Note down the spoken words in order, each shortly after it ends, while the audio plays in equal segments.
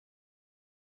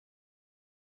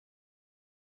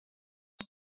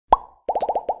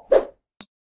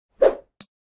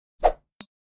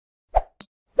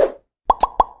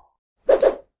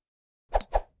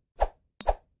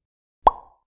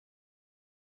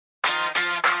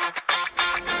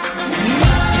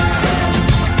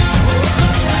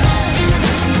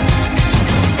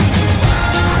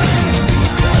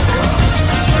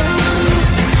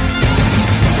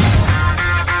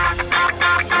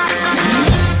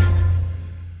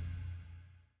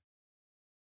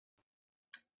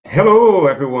Hello,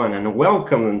 everyone, and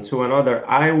welcome to another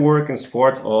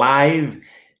iWorkinSport live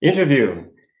interview.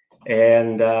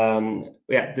 And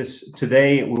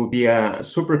today will be a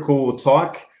super cool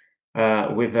talk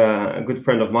with a good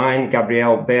friend of mine,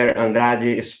 Gabriel Behr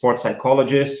Andrade, a sports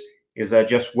psychologist, is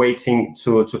just waiting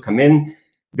to come in.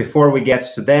 Before we get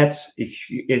to that, if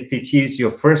it is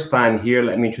your first time here,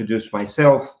 let me introduce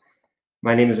myself.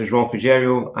 My name is João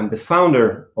Frigerio. I'm the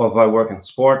founder of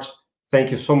iWorkinSport. Thank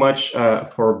you so much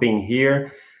for being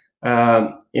here.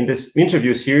 In this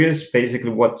interview series, basically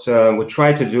what we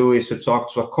try to do is to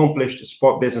talk to accomplished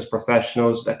sport business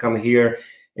professionals that come here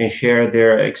and share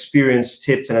their experience,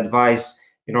 tips, and advice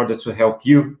in order to help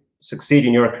you succeed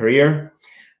in your career.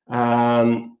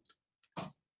 It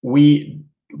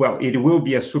will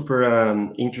be a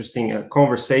super interesting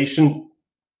conversation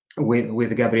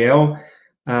with Gabriel.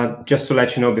 Just to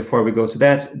let you know before we go to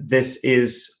that, this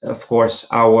is, of course,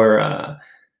 our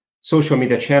social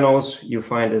media channels. You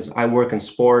find as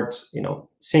iWorkinSport,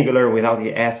 singular without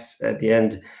the S at the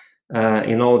end,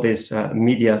 in all these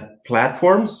media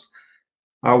platforms.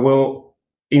 I will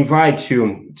invite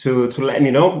you to let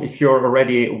me know if you're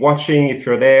already watching, if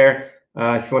you're there,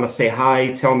 if you want to say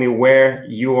hi, tell me where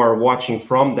you are watching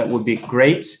from. That would be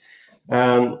great.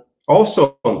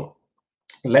 Also,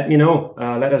 let me know,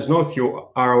 let us know if you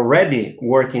are already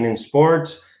working in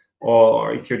sports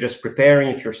or if you're just preparing,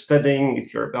 if you're studying,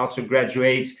 if you're about to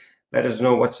graduate. Let us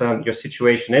know what your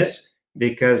situation is,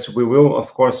 because we will,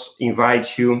 of course,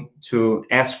 invite you to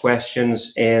ask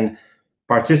questions and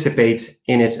participate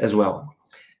in it as well.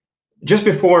 Just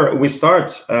before we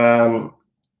start,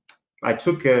 I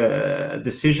took a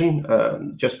decision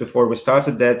just before we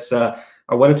started that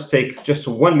I wanted to take just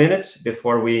 1 minute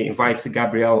before we invite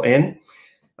Gabriel in.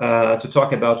 To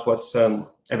talk about what's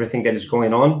everything that is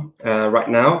going on right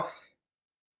now.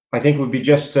 I think it would be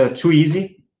just too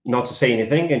easy not to say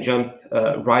anything and jump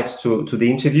right to the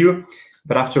interview.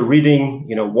 But after reading,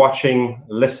 watching,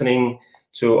 listening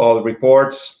to all the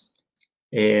reports,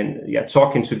 and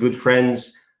talking to good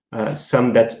friends,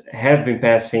 some that have been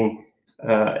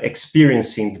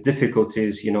experiencing the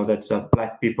difficulties, that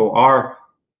Black people are,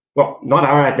 not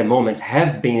are at the moment,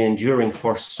 have been enduring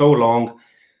for so long.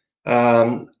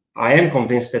 I am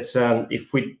convinced that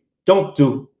if we don't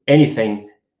do anything,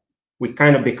 we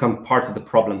kind of become part of the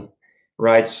problem,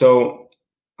 right? So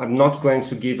I'm not going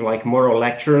to give like moral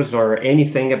lectures or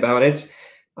anything about it.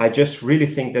 I just really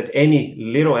think that any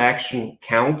little action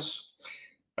counts.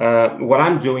 What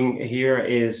I'm doing here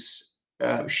is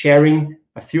sharing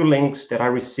a few links that I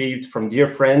received from dear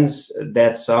friends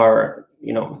that are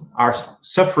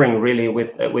suffering really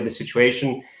with the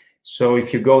situation. So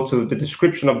if you go to the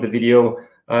description of the video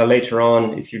later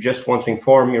on, if you just want to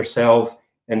inform yourself,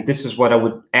 and this is what I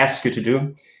would ask you to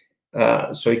do,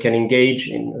 so you can engage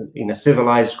in a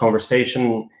civilized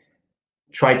conversation,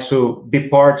 try to be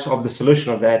part of the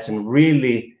solution of that, and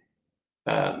really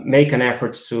make an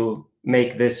effort to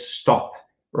make this stop,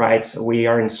 right? We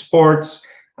are in sports.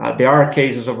 There are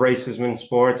cases of racism in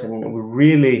sports, and we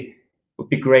really would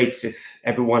be great if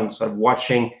everyone sort of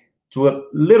watching do a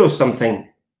little something,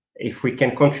 if we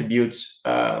can contribute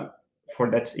for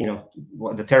that,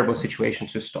 the terrible situation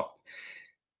to stop.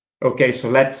 Okay, so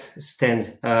let's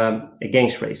stand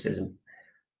against racism.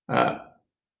 I'm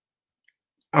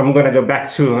going to go back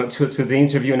to the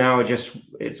interview now.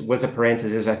 It was a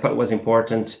parenthesis I thought was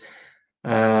important.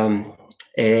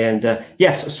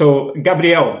 Yes, so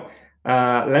Gabriel,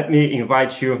 let me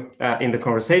invite you in the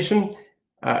conversation.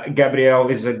 Gabriel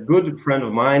is a good friend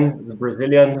of mine, the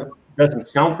Brazilian. Doesn't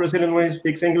sound Brazilian when he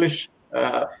speaks English,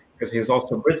 because he's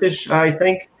also British, I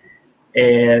think,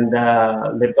 and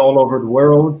lived all over the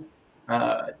world.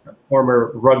 A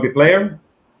former rugby player,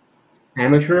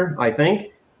 amateur, I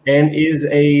think, and is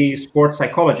a sports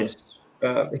psychologist.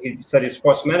 He studies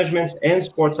sports management and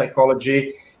sports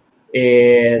psychology,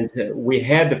 and we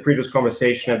had the previous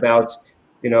conversation about,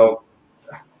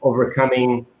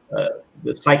 overcoming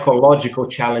the psychological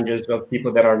challenges of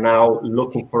people that are now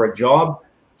looking for a job.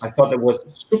 I thought it was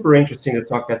super interesting the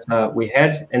talk that we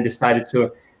had, and decided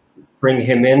to bring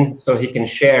him in so he can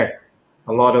share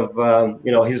a lot of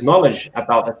his knowledge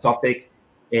about that topic.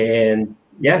 And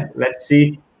let's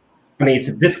see. I mean, it's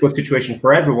a difficult situation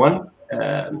for everyone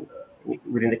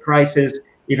within the crisis,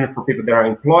 even for people that are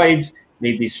employed,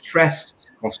 maybe stressed,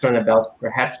 concerned about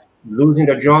perhaps losing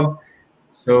their job.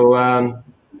 So I'm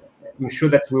sure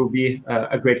that will be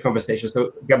a great conversation.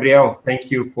 So Gabriel, thank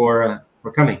you for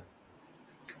coming.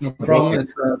 No problem.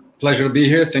 It's a pleasure to be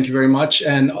here. Thank you very much.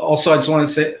 And also, I just want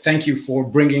to say thank you for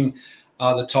bringing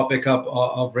the topic up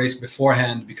of race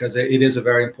beforehand, because it is a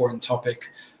very important topic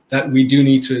that we do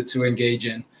need to engage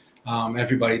in.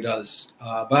 Everybody does.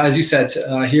 But as you said,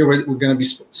 here we're going to be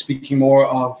speaking more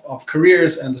of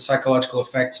careers and the psychological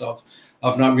effects of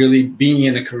not really being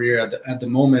in a career at the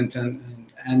moment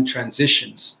and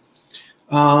transitions.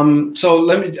 So I'm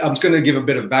just going to give a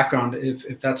bit of background,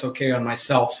 if that's okay, on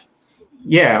myself.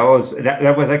 Yeah,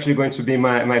 that was actually going to be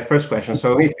my first question.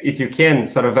 So if you can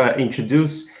sort of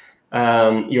introduce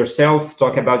yourself,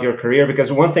 talk about your career,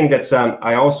 because one thing that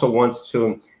I also want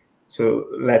to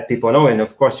let people know, and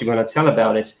of course you're going to tell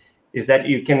about it, is that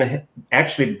you can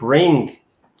actually bring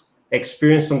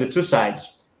experience on the two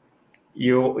sides.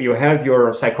 You have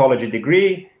your psychology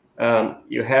degree,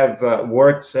 you have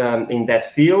worked in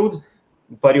that field,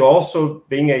 but you're also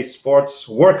being a sports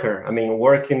worker. I mean,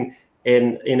 working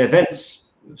in events,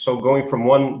 so going from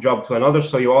one job to another.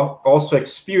 So you also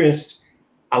experienced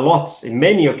a lot in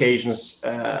many occasions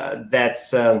that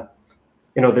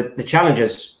the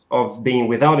challenges of being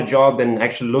without a job and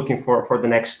actually looking for the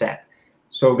next step.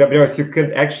 So Gabriel, if you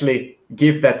could actually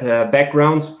give that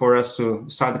background for us to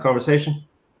start the conversation.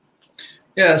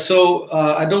 Yeah, so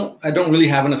I don't really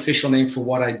have an official name for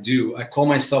what I do. I call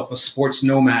myself a sports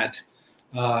nomad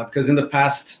because in the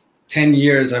past 10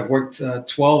 years, I've worked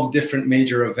 12 different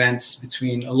major events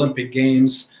between Olympic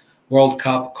Games, World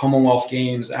Cup, Commonwealth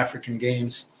Games, African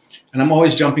Games. And I'm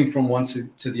always jumping from one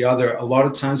to the other, a lot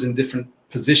of times in different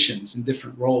positions, in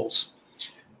different roles.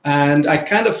 And I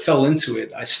kind of fell into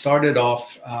it. I started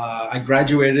off, I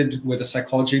graduated with a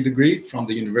psychology degree from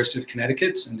the University of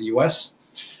Connecticut in the US.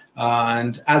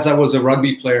 And as I was a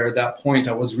rugby player at that point,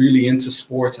 I was really into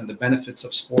sports and the benefits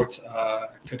of sport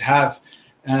could have.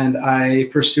 And I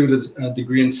pursued a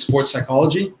degree in sports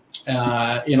psychology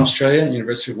in Australia,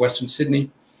 University of Western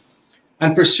Sydney,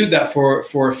 and pursued that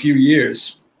for a few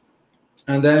years.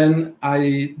 And then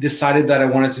I decided that I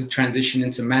wanted to transition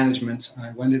into management.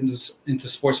 I went into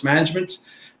sports management,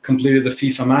 completed the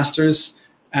FIFA Masters,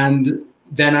 and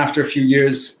then after a few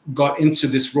years got into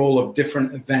this role of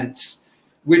different events,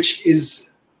 which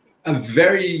is a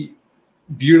very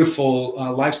beautiful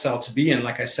lifestyle to be in.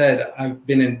 Like I said, I've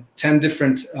been in 10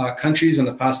 different countries in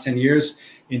the past 10 years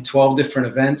in 12 different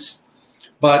events,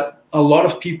 but a lot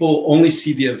of people only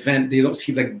see the event. They don't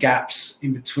see the gaps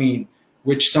in between,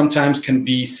 which sometimes can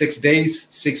be 6 days,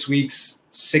 6 weeks,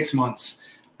 6 months.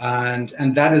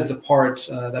 And that is the part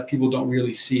that people don't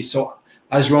really see. So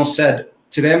as Ron said,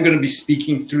 today I'm going to be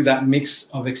speaking through that mix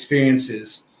of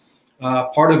experiences.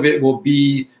 Part of it will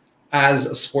be as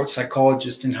a sports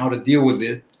psychologist and how to deal with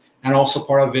it. And also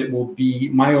part of it will be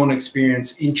my own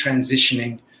experience in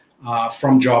transitioning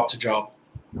from job to job.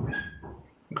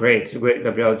 Great,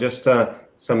 Gabriel. Just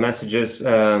some messages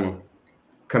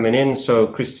coming in. So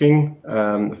Christine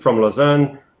from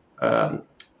Lausanne,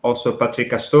 also Patrick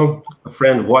Casto, a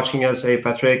friend watching us. Hey,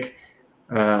 Patrick,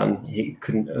 he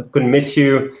couldn't miss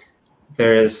you.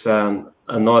 There is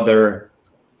another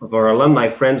of our alumni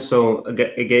friends. So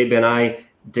Gabe and I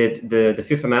did the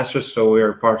FIFA Master, so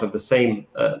we're part of the same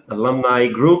alumni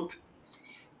group.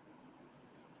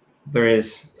 There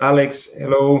is Alex,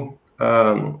 hello.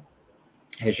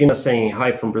 Regina saying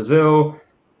hi from Brazil.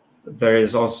 There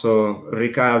is also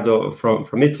Ricardo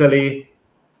from Italy,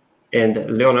 and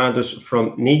Leonardo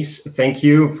from Nice. Thank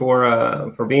you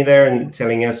for being there and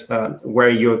telling us where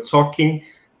you're talking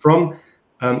from.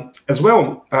 As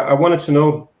well, I wanted to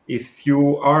know if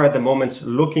you are at the moment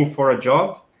looking for a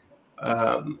job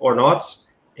or not,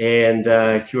 and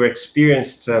if you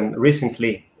experienced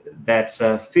recently that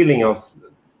feeling of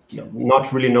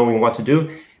not really knowing what to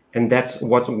do, and that's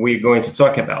what we're going to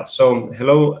talk about. So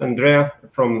hello, Andrea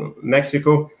from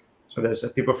Mexico. So there's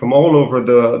people from all over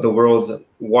the world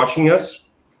watching us.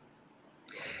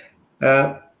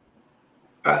 I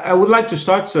would like to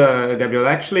start, Gabriel,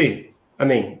 actually. I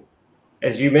mean,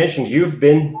 as you mentioned, you've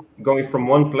been going from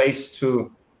one place to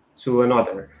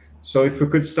another. So if we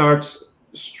could start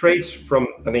straight from,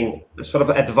 I mean, sort of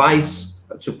advice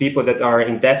to people that are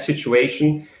in that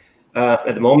situation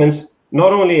at the moment,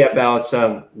 not only about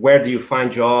where do you find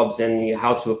jobs and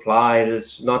how to apply,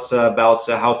 it's not about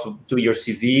how to do your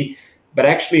CV, but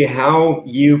actually how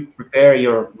you prepare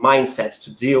your mindset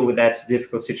to deal with that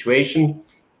difficult situation,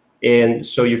 and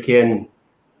so you can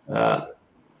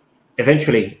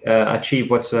eventually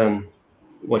achieve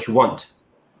what you want.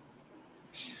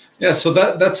 Yeah, so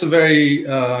that's a very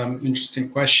interesting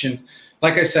question.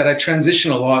 Like I said, I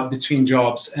transition a lot between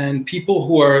jobs, and people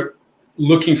who are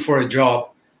looking for a job,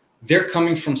 they're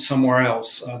coming from somewhere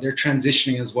else. They're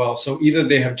transitioning as well. So either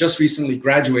they have just recently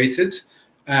graduated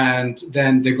and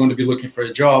then they're going to be looking for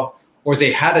a job, or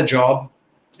they had a job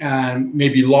and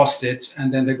maybe lost it,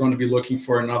 and then they're going to be looking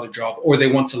for another job, or they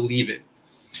want to leave it.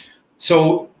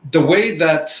 So the way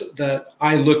that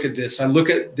I look at this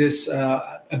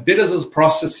a bit as a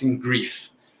processing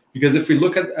grief, because if we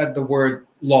look at the word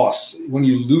loss, when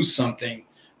you lose something,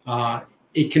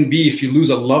 it can be if you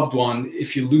lose a loved one,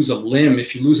 if you lose a limb,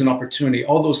 if you lose an opportunity,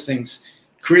 all those things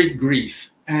create grief.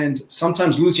 And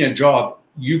sometimes losing a job,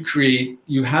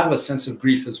 you have a sense of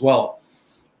grief as well.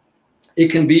 It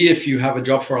can be if you have a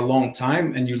job for a long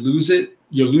time and you lose it,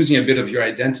 you're losing a bit of your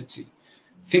identity.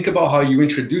 Think about how you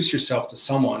introduce yourself to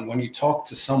someone. When you talk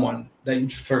to someone that you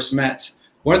first met,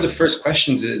 one of the first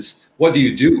questions is, what do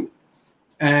you do?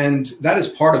 And that is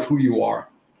part of who you are.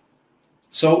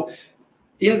 So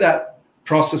in that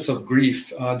process of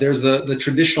grief, there's the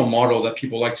traditional model that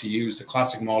people like to use, the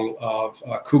classic model of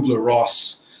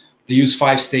Kubler-Ross. They use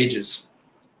 5 stages.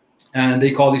 And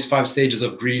they call these 5 stages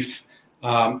of grief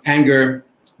anger,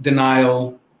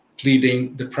 denial,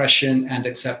 pleading, depression, and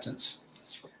acceptance.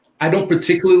 I don't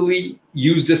particularly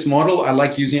use this model. I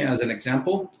like using it as an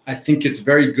example. I think it's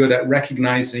very good at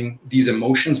recognizing these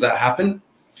emotions that happen.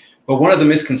 But one of the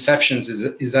misconceptions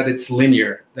is that it's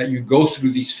linear, that you go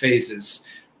through these phases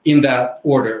in that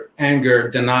order: anger,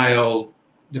 denial,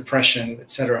 depression,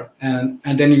 etc. And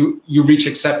then you reach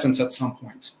acceptance at some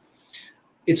point.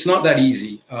 It's not that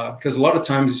easy because a lot of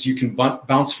times you can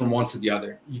bounce from one to the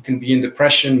other. You can be in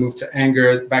depression, move to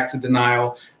anger, back to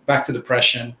denial, back to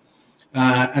depression.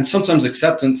 And sometimes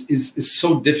acceptance is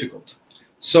so difficult.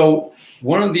 So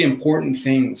one of the important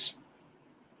things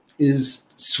is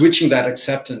switching that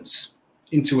acceptance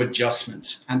into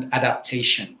adjustment and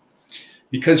adaptation,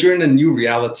 because you're in a new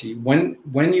reality.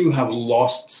 When you have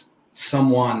lost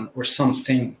someone or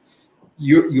something,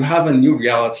 you have a new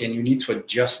reality and you need to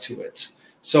adjust to it.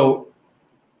 So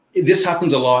this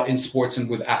happens a lot in sports and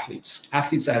with athletes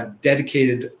that have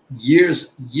dedicated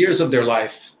years of their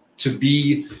life to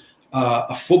be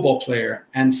a football player,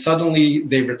 and suddenly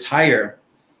they retire.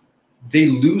 They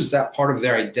lose that part of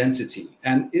their identity.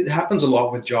 And it happens a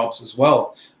lot with jobs as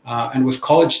well. And with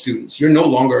college students, you're no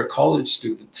longer a college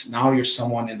student. Now you're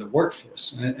someone in the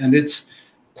workforce. And it's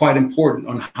quite important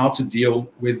on how to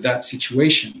deal with that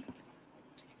situation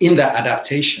in that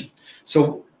adaptation.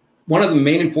 So one of the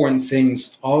main important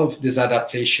things of this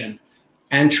adaptation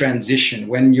and transition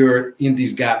when you're in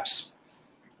these gaps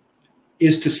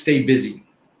is to stay busy.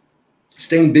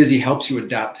 Staying busy helps you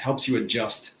adapt, helps you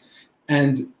adjust,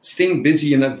 and staying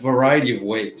busy in a variety of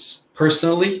ways.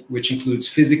 Personally, which includes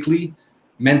physically,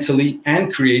 mentally,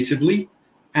 and creatively,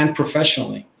 and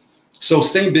professionally. So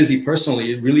staying busy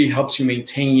personally, it really helps you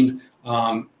maintain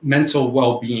mental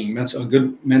well-being, a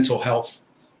good mental health.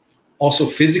 Also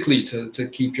physically to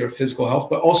keep your physical health,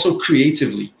 but also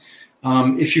creatively.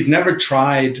 If you've never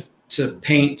tried to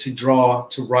paint, to draw,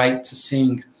 to write, to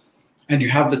sing, and you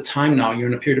have the time now, you're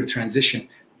in a period of transition,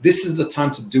 this is the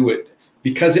time to do it,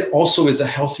 because it also is a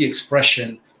healthy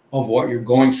expression of what you're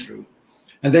going through.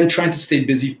 And then trying to stay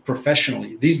busy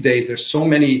professionally. These days, there's so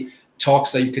many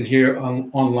talks that you can hear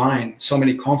online, so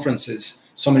many conferences,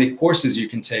 so many courses you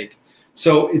can take.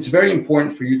 So it's very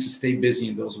important for you to stay busy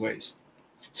in those ways.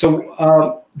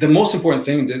 So the most important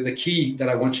thing, the key that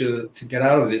I want you to get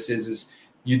out of this is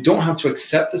you don't have to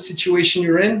accept the situation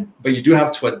you're in, but you do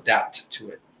have to adapt to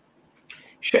it.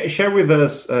 Share with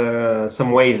us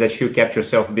some ways that you kept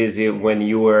yourself busy when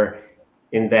you were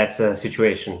in that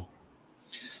situation.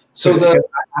 So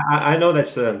I know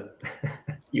that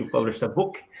you published a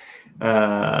book.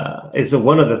 It's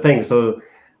one of the things. So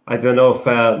I don't know if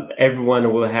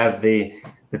everyone will have the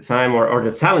time or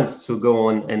the talent to go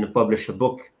on and publish a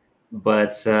book,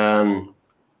 but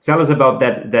tell us about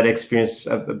that experience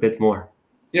a bit more.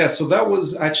 Yeah, so that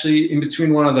was actually in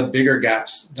between one of the bigger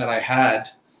gaps that I had.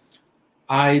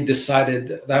 I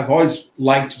decided that I've always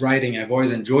liked writing. I've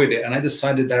always enjoyed it. And I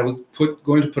decided that I was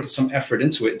going to put some effort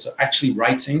into it. So actually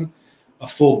writing a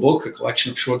full book, a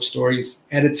collection of short stories,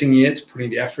 editing it,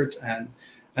 putting the effort,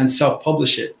 and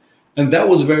self-publish it. And that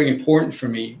was very important for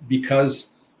me because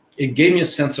it gave me a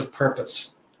sense of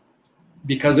purpose.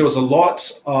 Because there was a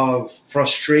lot of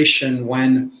frustration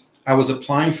when I was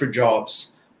applying for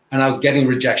jobs and I was getting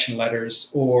rejection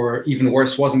letters, or even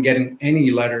worse, wasn't getting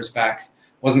any letters back,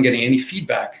 wasn't getting any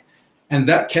feedback. And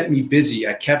that kept me busy.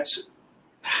 I kept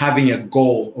having a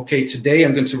goal. Okay, today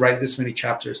I'm going to write this many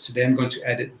chapters. Today I'm going to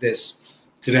edit this.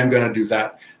 Today I'm going to do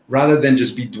that. Rather than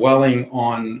just be dwelling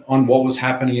on what was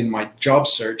happening in my job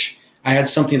search, I had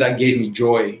something that gave me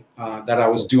joy, that I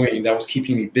was doing, that was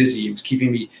keeping me busy. It was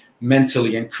keeping me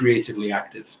mentally and creatively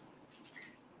active.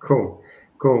 Cool,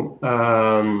 cool.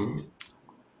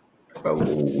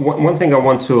 One thing I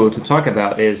want to talk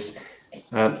about is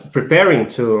preparing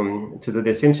to do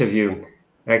this interview.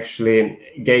 Actually,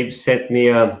 Gabe sent me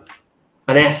an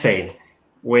an essay,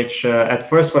 which at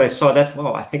first when I saw that,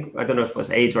 well, I don't know if it was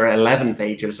 8 or 11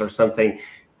 pages or something.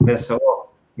 And I said, oh,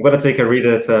 I'm going to take a read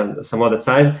at some other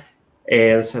time.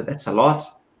 And so that's a lot.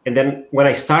 And then when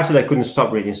I started, I couldn't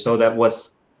stop reading. So that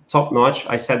was top notch.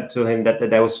 I said to him that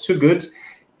was too good.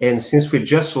 And since we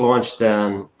just launched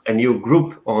a new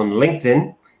group on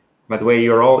LinkedIn, by the way,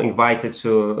 you're all invited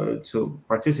to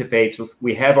participate.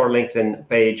 We have our LinkedIn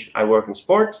page,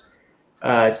 iWorkinSport.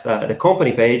 It's the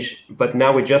company page, but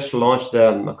now we just launched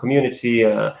a community,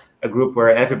 a group where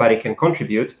everybody can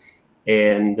contribute.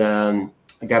 And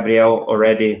Gabriel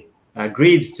already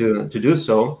agreed to do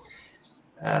so,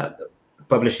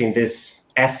 publishing this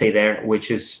essay there,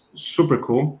 which is super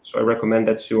cool. So I recommend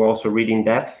that you also read in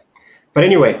depth. But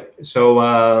anyway,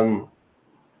 so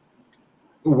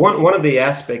one of the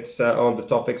aspects on the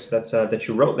topics that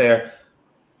you wrote there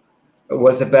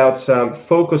was about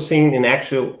focusing in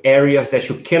actual areas that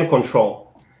you can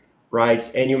control, right?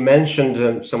 And you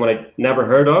mentioned someone I'd never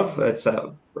heard of. It's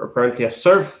apparently a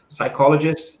surf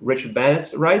psychologist, Richard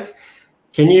Bennett, right?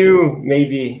 Can you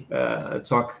maybe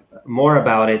talk more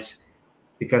about it?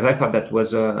 Because I thought that was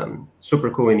super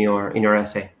cool in your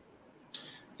essay.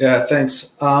 Yeah,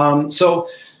 thanks. So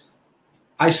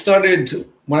I started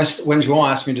when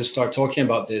João asked me to start talking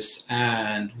about this,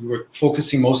 and we were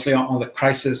focusing mostly on the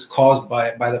crisis caused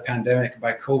by the pandemic,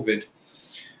 by COVID.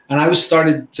 And I was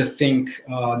started to think,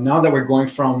 now that we're going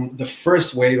from the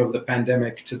first wave of the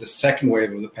pandemic to the second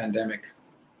wave of the pandemic,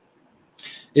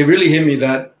 it really hit me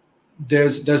that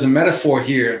there's a metaphor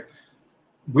here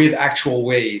with actual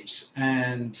waves.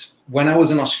 And when I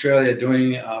was in Australia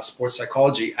doing sports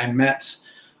psychology, I met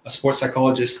a sports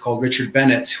psychologist called Richard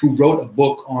Bennett, who wrote a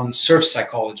book on surf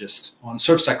psychology,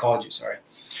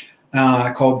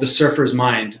 called The Surfer's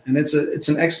Mind. And it's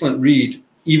an excellent read,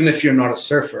 even if you're not a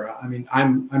surfer. I mean,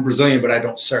 I'm Brazilian, but I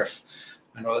don't surf.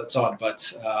 I know that's odd,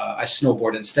 but I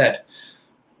snowboard instead.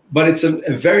 But it's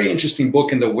a very interesting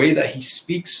book in the way that he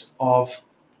speaks of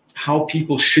how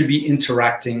people should be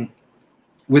interacting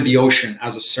with the ocean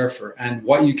as a surfer and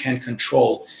what you can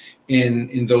control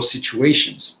in those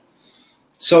situations.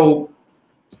 So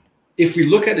if we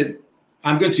look at it,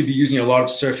 I'm going to be using a lot of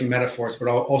surfing metaphors, but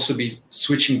I'll also be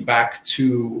switching back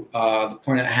to the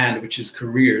point at hand, which is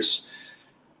careers.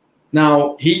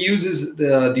 Now, he uses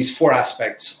these 4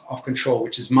 aspects of control,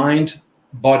 which is mind,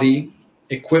 body,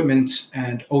 equipment,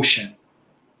 and ocean.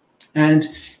 And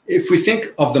if we think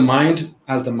of the mind,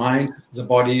 the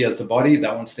body as the body,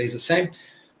 that one stays the same.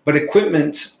 But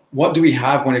equipment, what do we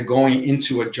have when you're going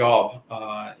into a job,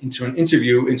 into an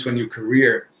interview, into a new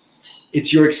career?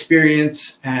 It's your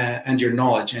experience and your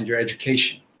knowledge and your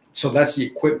education. So that's the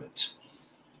equipment,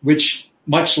 which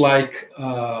much like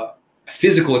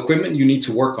physical equipment, you need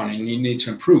to work on and you need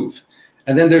to improve.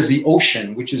 And then there's the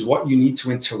ocean, which is what you need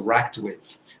to interact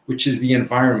with, which is the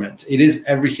environment. It is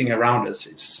everything around us.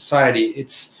 It's society.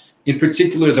 It's in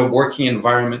particular the working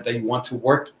environment that you want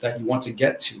to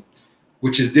get to,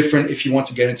 which is different if you want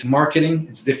to get into marketing.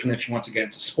 It's different if you want to get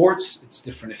into sports. It's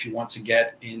different if you want to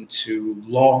get into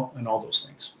law and all those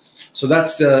things. So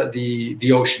that's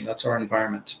the ocean. That's our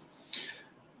environment.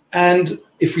 And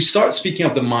if we start speaking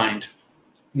of the mind,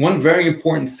 one very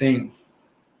important thing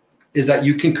is that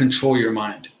you can control your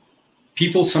mind.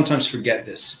 People sometimes forget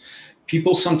this.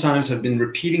 People sometimes have been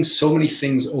repeating so many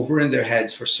things over in their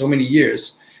heads for so many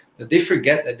years that they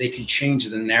forget that they can change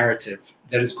the narrative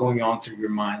that is going on through your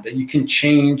mind, that you can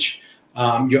change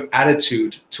your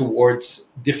attitude towards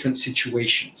different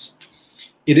situations.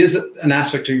 It is an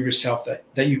aspect of yourself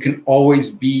that you can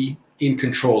always be in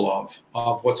control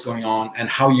of what's going on and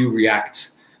how you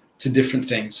react to different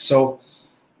things. So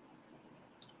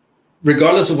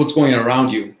regardless of what's going on around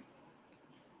you,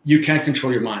 you can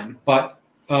control your mind. But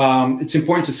it's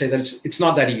important to say that it's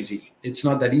not that easy. It's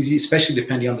not that easy, especially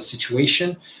depending on the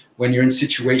situation. When you're in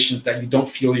situations that you don't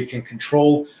feel you can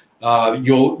control,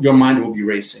 your mind will be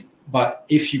racing. But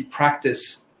if you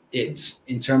practice it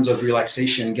in terms of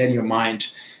relaxation and getting your mind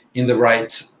in the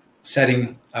right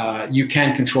setting, you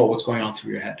can control what's going on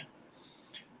through your head.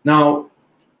 Now,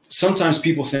 sometimes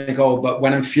people think, oh, but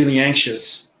when I'm feeling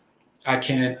anxious, I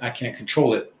can't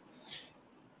control it.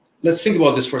 Let's think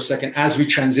about this for a second as we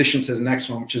transition to the next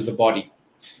one, which is the body.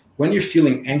 When you're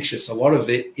feeling anxious, a lot of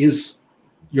it is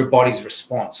your body's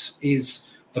response, is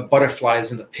the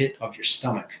butterflies in the pit of your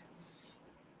stomach.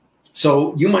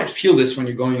 So you might feel this when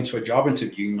you're going into a job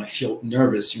interview. You might feel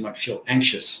nervous. You might feel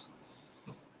anxious.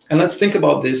 And let's think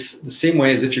about this the same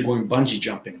way as if you're going bungee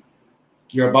jumping.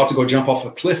 You're about to go jump off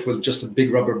a cliff with just a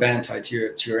big rubber band tied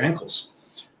to your ankles.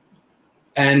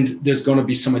 And there's going to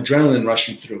be some adrenaline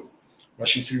rushing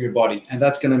through your body. And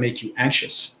that's going to make you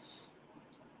anxious.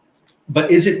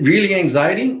 But is it really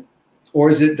anxiety, or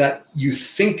is it that you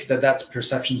think that that's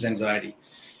perception's anxiety?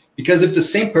 Because if the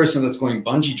same person that's going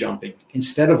bungee jumping,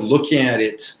 instead of looking at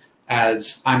it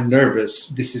as I'm nervous,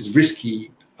 this is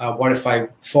risky, what if I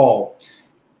fall?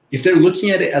 If they're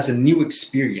looking at it as a new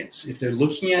experience, if they're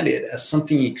looking at it as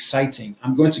something exciting,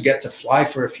 I'm going to get to fly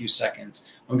for a few seconds,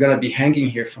 I'm going to be hanging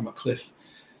here from a cliff.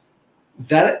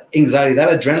 That anxiety, that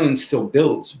adrenaline still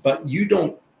builds, but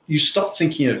you stop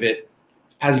thinking of it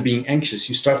as being anxious.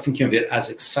 You start thinking of it as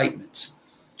excitement.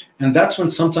 And that's when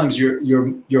sometimes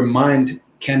your mind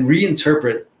can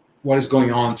reinterpret what is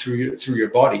going on through your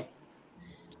body.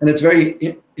 And it's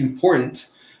very important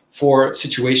for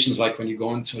situations like when you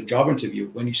go into a job interview,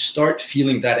 when you start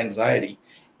feeling that anxiety,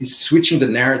 is switching the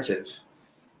narrative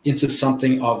into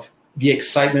something of the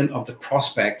excitement of the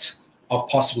prospect of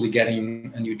possibly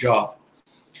getting a new job.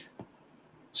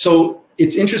 So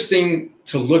it's interesting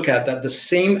to look at that the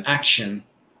same action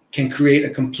can create a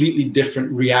completely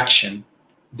different reaction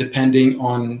depending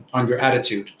on your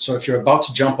attitude. So if you're about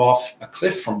to jump off a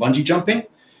cliff from bungee jumping,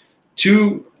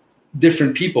 two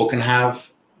different people can have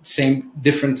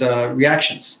different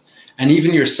reactions. And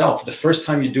even yourself, the first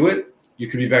time you do it, you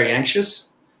could be very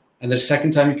anxious, and the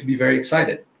second time you could be very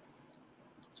excited.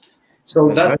 So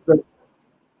that's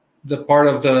the part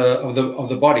of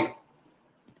the body.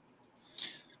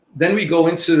 Then we go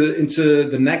into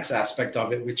the next aspect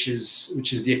of it, which is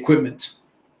the equipment.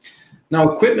 Now,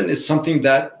 equipment is something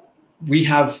that we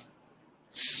have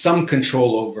some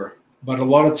control over, but a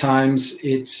lot of times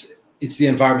it's the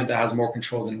environment that has more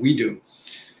control than we do.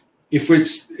 If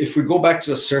we go back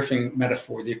to a surfing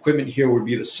metaphor, the equipment here would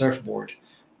be the surfboard,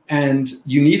 and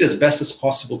you need as best as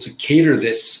possible to cater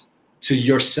this to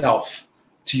yourself,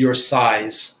 to your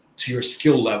size, to your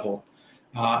skill level.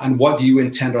 And what do you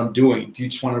intend on doing? Do you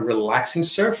just want a relaxing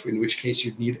surf, in which case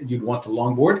you'd want the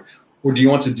longboard, or do you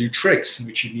want to do tricks, in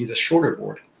which you need a shorter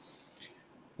board?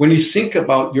 When you think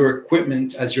about your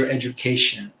equipment as your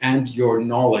education and your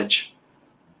knowledge,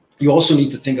 you also need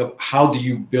to think of how do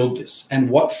you build this and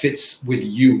what fits with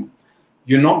you.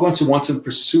 You're not going to want to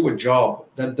pursue a job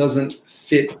that doesn't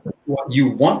fit what you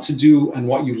want to do and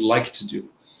what you like to do.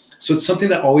 So it's something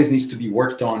that always needs to be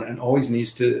worked on and always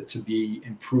needs to be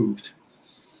improved.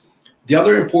 The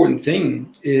other important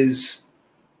thing is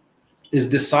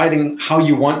deciding how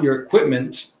you want your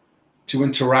equipment to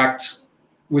interact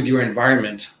with your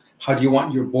environment. How do you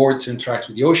want your board to interact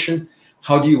with the ocean?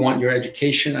 How do you want your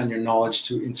education and your knowledge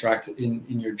to interact in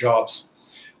your jobs?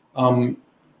 And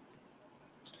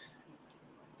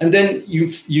then you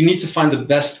need to find the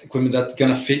best equipment that's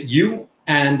going to fit you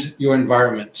and your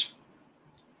environment.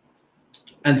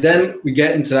 And then we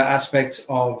get into the aspect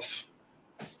of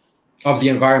the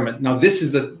environment. Now, this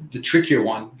is the trickier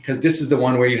one, because this is the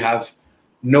one where you have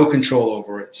no control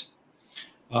over it.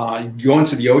 You go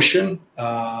into the ocean,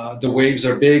 the waves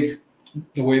are big,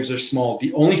 the waves are small.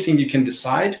 The only thing you can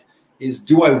decide is,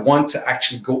 do I want to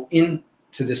actually go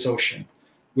into this ocean?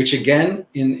 Which again,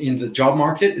 in the job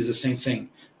market is the same thing.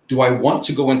 Do I want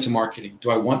to go into marketing? Do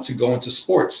I want to go into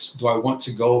sports? Do I want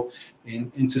to go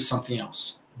into something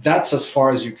else? That's as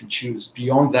far as you can choose.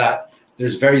 Beyond that,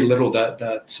 there's very little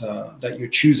that you're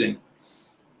choosing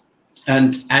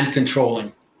and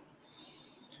controlling.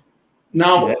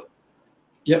 Now,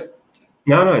 yep.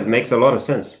 No, it makes a lot of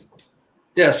sense.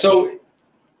 Yeah. So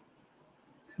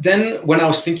then when I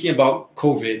was thinking about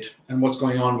COVID and what's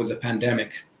going on with the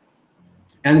pandemic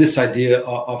and this idea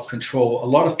of control, a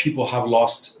lot of people have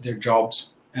lost their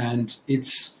jobs, and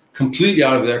it's completely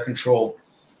out of their control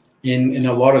in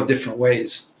a lot of different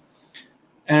ways.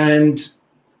 And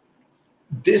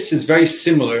this is very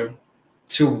similar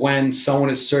to when someone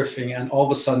is surfing and all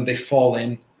of a sudden they fall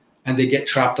in and they get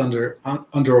trapped under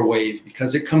a wave,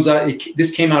 because it comes out.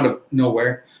 This came out of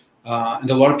nowhere, and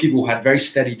a lot of people who had very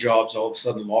steady jobs all of a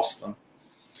sudden lost them,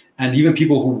 and even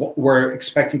people who were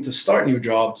expecting to start new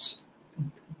jobs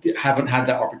haven't had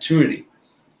that opportunity.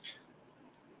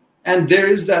 And there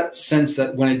is that sense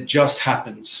that when it just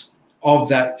happens, of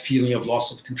that feeling of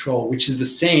loss of control, which is the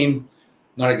same,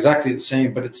 not exactly the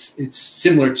same, but it's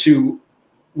similar to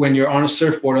when you're on a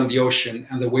surfboard on the ocean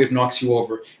and the wave knocks you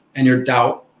over and you're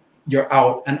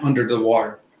out and under the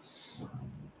water.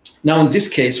 Now, in this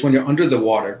case, when you're under the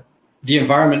water, the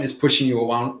environment is pushing you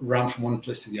around from one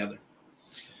place to the other.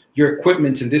 Your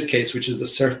equipment in this case, which is the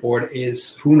surfboard,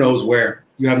 is who knows where.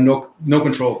 You have no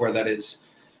control of where that is.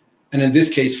 And in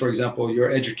this case, for example,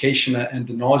 your education and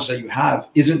the knowledge that you have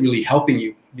isn't really helping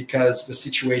you because the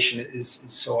situation is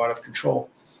so out of control.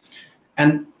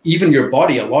 And even your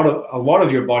body, a lot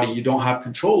of your body you don't have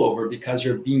control over because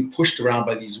you're being pushed around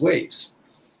by these waves.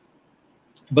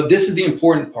 But this is the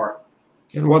important part.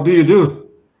 And what do you do?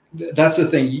 That's the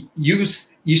thing.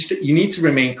 You need to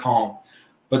remain calm,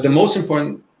 but the most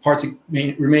important part to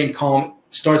remain calm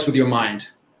starts with your mind.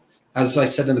 As I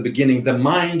said in the beginning, the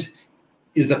mind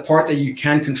is the part that you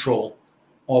can control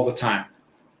all the time.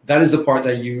 That is the part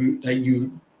that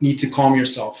you need to calm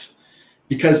yourself.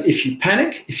 Because if you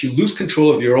panic, if you lose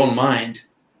control of your own mind,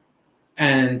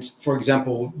 and for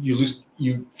example,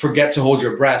 you forget to hold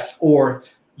your breath, or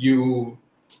you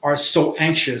are so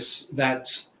anxious that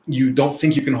you don't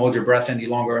think you can hold your breath any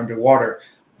longer underwater,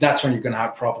 that's when you're going to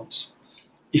have problems.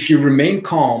 If you remain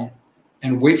calm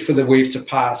and wait for the wave to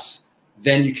pass,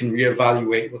 then you can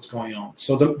reevaluate what's going on.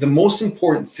 So the most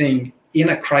important thing in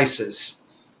a crisis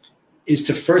is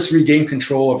to first regain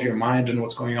control of your mind and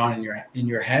what's going on in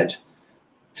your head,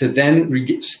 to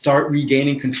then start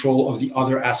regaining control of the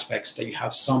other aspects that you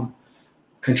have some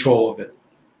control of it.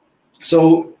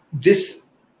 So this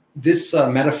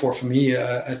metaphor for me,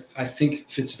 I think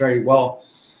fits very well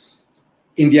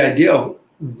in the idea of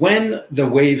when the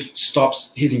wave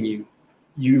stops hitting you,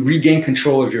 you regain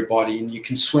control of your body and you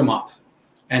can swim up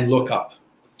and look up.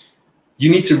 You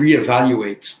need to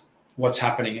reevaluate what's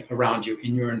happening around you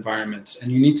in your environment,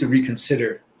 and you need to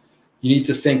reconsider. You need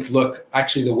to think, look,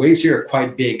 actually the waves here are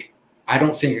quite big. I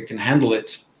don't think I can handle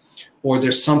it, or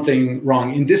there's something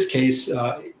wrong. In this case,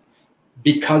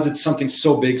 because it's something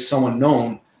so big, so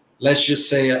unknown, let's just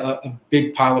say a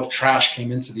big pile of trash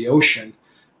came into the ocean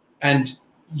and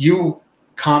you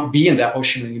can't be in that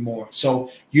ocean anymore.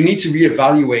 So you need to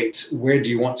reevaluate, where do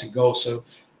you want to go? So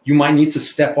you might need to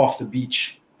step off the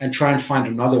beach and try and find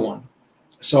another one.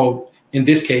 So in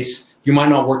this case, you might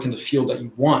not work in the field that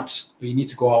you want, but you need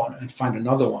to go out and find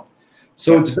another one.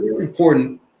 So it's very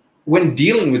important when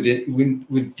dealing with it,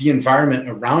 with the environment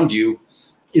around you,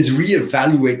 is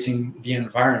reevaluating the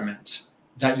environment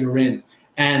that you're in.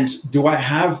 And do I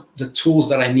have the tools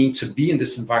that I need to be in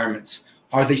this environment?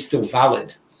 Are they still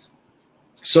valid?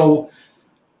 So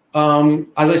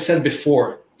as I said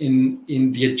before, in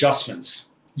the adjustments,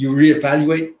 you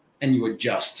reevaluate and you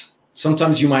adjust.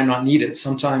 Sometimes you might not need it.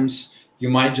 Sometimes you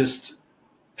might just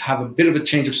have a bit of a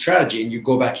change of strategy and you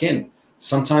go back in.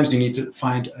 Sometimes you need to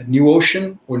find a new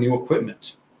ocean or new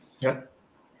equipment. Yeah.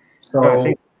 So I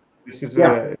think this is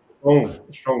a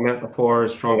strong metaphor,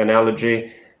 strong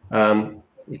analogy.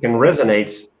 You can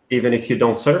resonate even if you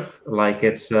don't surf, like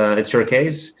it's your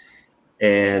case.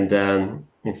 And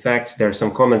in fact, there are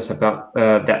some comments about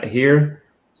that here.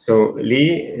 So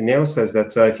Lee Neil says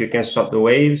that if you can't stop the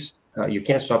waves, you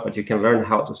can't stop, but you can learn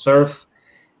how to surf.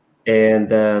 And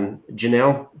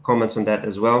Janelle comments on that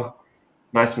as well.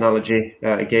 Nice analogy,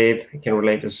 Gabe. I can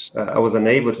relate this. I was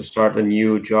unable to start a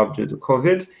new job due to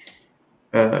COVID.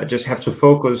 Just have to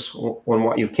focus on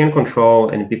what you can control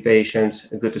and be patient.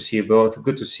 Good to see you both.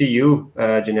 Good to see you,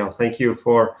 Janelle. Thank you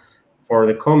for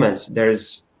the comments.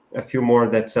 There's a few more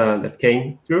that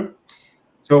came through.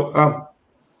 So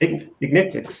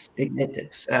Ignatix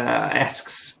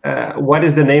asks, what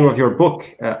is the name of your book?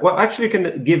 Well, actually, you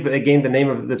can give again the name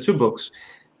of the two books.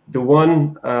 The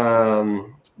one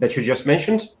that you just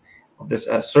mentioned, this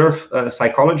surf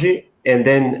psychology, and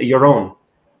then your own,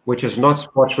 which is not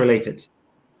sports related.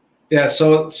 Yeah,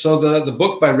 so the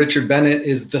book by Richard Bennett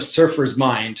is The Surfer's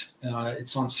Mind.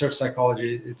 It's on surf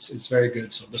psychology. It's very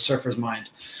good. So The Surfer's Mind.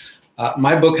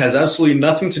 My book has absolutely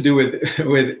nothing to do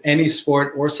with any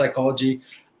sport or psychology.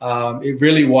 It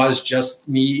really was just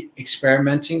me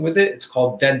experimenting with it. It's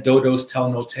called Dead Dodos Tell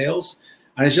No Tales.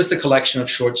 And it's just a collection of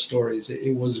short stories.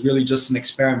 It was really just an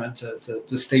experiment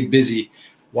to stay busy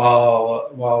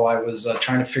while I was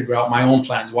trying to figure out my own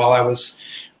plans, while I was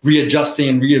readjusting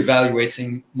and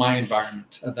reevaluating my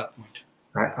environment at that point.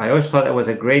 I always thought it was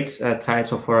a great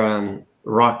title for a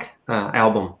rock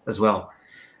album as well.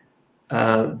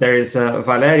 There is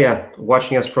Valeria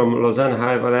watching us from Lausanne.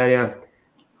 Hi, Valeria.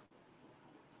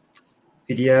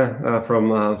 Vidya from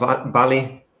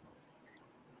Bali.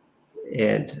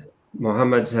 And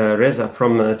Mohammed Reza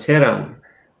from Tehran.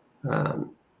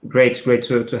 Great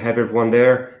to have everyone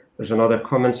there. There's another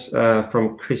comment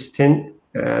from Christine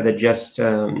that just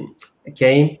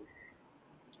came.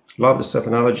 Love the surf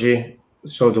analogy.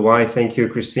 So do I. Thank you,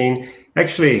 Christine.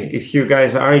 Actually, if you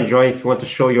guys are enjoying, if you want to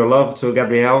show your love to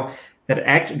Gabriel, that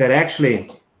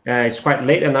actually it's quite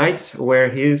late at night where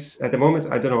he's at the moment.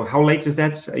 I don't know how late is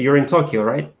that. You're in Tokyo,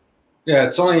 right? Yeah,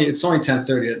 it's only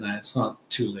 10:30 at night. It's not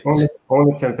too late.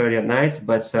 Only 10:30 at night,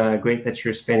 but great that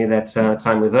you're spending that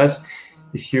time with us.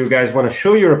 If you guys want to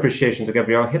show your appreciation to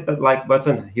Gabriel, hit that like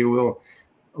button. He will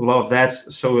love that.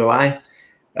 So will I.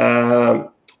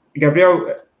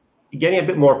 Gabriel, getting a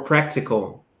bit more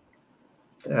practical.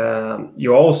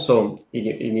 You also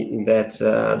in that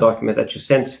document that you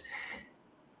sent,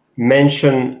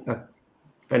 mention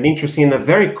an interesting and a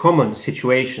very common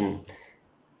situation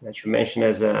that you mentioned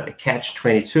as a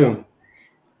catch-22,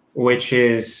 which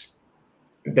is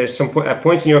there's a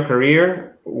point in your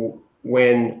career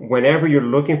whenever you're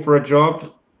looking for a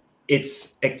job,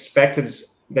 it's expected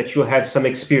that you'll have some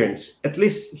experience, at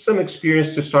least some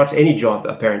experience to start any job,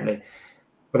 apparently.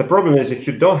 But the problem is if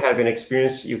you don't have an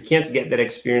experience, you can't get that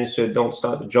experience, so don't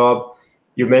start the job.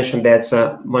 You mentioned that's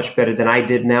much better than I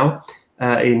did now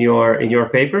in your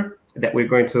paper that we're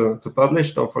going to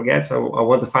publish. Don't forget, so I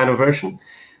want the final version.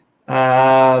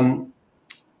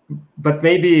 But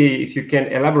maybe if you can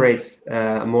elaborate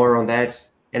more on that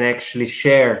and actually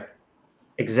share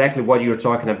exactly what you're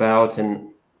talking about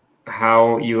and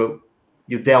how you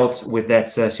dealt with that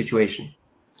situation.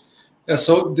 Yeah,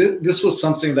 so this was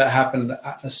something that happened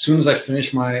as soon as I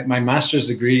finished my master's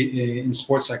degree in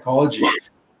sports psychology.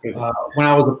 When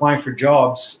I was applying for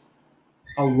jobs,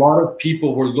 a lot of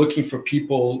people were looking for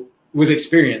people with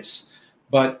experience.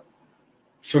 But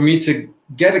for me to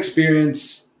get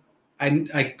experience,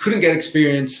 I couldn't get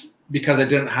experience because I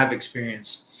didn't have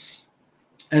experience.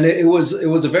 And it was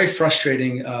a very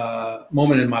frustrating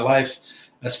moment in my life,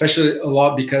 especially a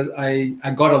lot because I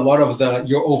got a lot of the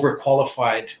 "you're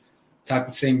overqualified" type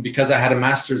of thing because I had a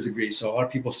master's degree. So a lot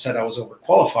of people said I was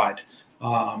overqualified,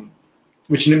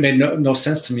 which made no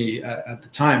sense to me at the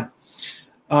time.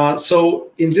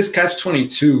 So in this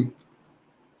catch-22,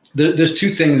 there's two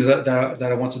things that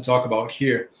I want to talk about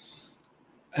here.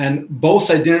 And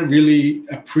both I didn't really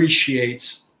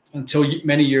appreciate until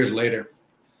many years later.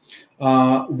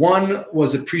 One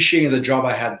was appreciating the job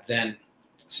I had then.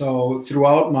 So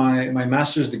throughout my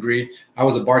master's degree, I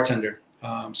was a bartender.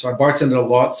 So I bartended a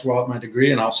lot throughout my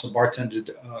degree and also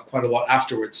bartended quite a lot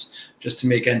afterwards just to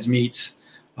make ends meet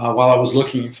while I was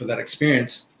looking for that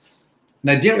experience.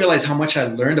 And I didn't realize how much I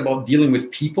learned about dealing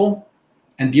with people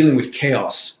and dealing with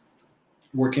chaos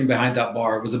working behind that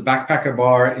bar. It was a backpacker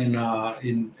bar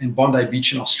in Bondi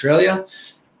Beach in Australia,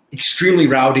 extremely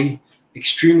rowdy,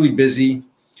 extremely busy.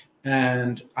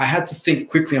 And I had to think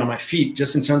quickly on my feet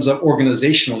just in terms of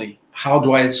organizationally. How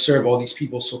do I serve all these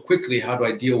people so quickly? How do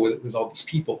I deal with all these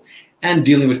people and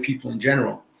dealing with people in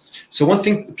general? So one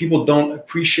thing people don't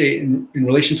appreciate in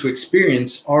relation to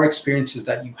experience are experiences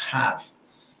that you have.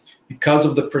 Because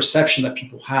of the perception that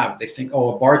people have, they think,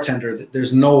 oh, a bartender,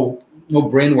 there's no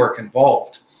brain work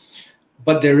involved.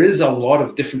 But there is a lot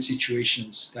of different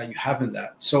situations that you have in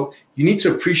that. So you need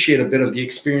to appreciate a bit of the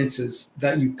experiences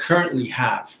that you currently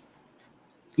have.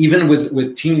 Even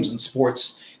with teams and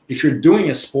sports, if you're doing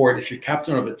a sport, if you're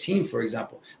captain of a team, for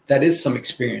example, that is some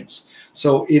experience.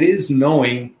 So it is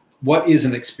knowing what is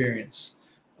an experience.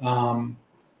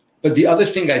 But the other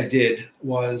thing I did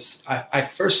was I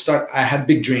had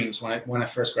big dreams when I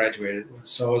first graduated.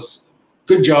 So it was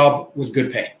good job with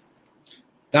good pay.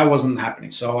 That wasn't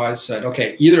happening. So I said,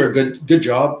 okay, either a good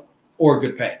job or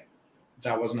good pay.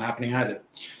 That wasn't happening either.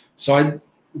 So I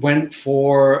went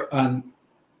for an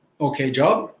okay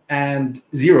job and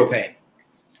zero pay.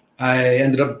 I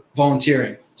ended up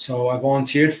volunteering. So I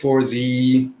volunteered for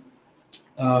the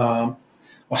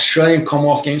Australian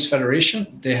Commonwealth Games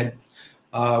Federation. They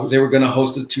were going to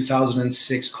host the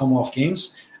 2006 Commonwealth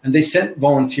Games, and they sent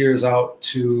volunteers out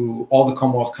to all the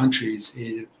Commonwealth countries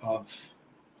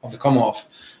of the Commonwealth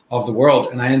of the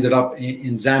world. And I ended up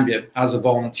in Zambia as a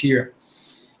volunteer.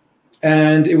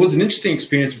 And it was an interesting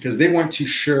experience because they weren't too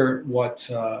sure what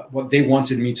they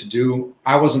wanted me to do.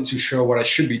 I wasn't too sure what I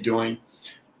should be doing.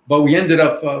 But we ended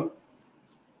up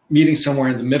meeting somewhere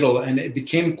in the middle, and it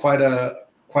became quite a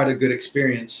good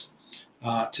experience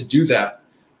to do that.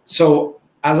 So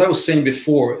as I was saying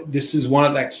before, this is one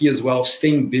of that key as well,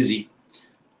 staying busy.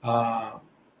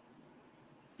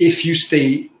 If you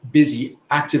stay busy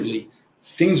actively,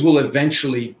 things will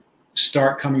eventually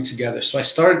start coming together. So I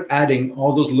started adding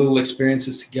all those little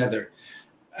experiences together.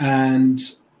 And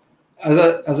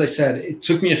as I said, it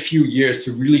took me a few years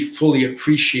to really fully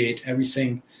appreciate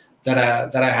everything that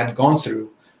I had gone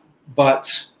through. But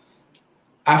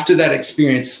after that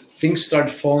experience, things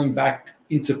started falling back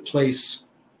into place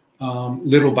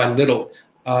little by little.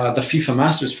 The FIFA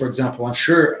Masters, for example, I'm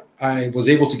sure I was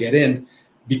able to get in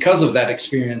because of that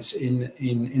experience in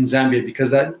Zambia, because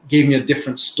that gave me a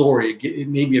different story. It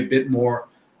made me a bit more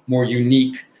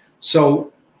unique.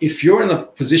 So if you're in a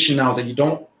position now that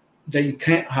you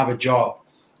can't have a job,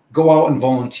 go out and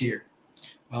volunteer.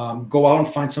 Go out and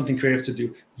find something creative to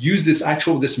do. Use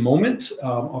this moment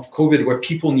of COVID where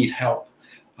people need help.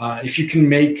 If you can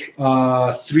make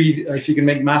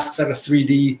masks out of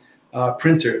 3D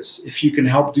printers, if you can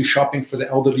help do shopping for the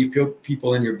elderly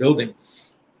people in your building,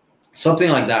 something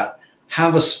like that.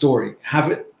 Have a story.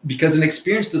 Have it because an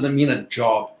experience doesn't mean a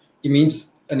job. It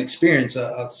means an experience,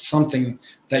 something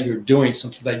that you're doing,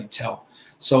 something that you tell.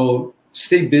 So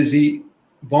stay busy,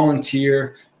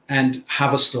 volunteer, and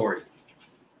have a story.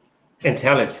 And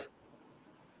tell it.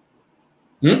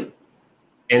 Hmm?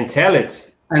 And tell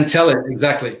it. And tell it,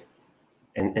 exactly.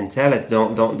 And tell it.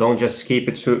 Don't just keep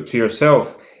it to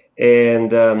yourself.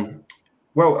 And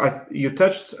well, you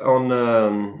touched on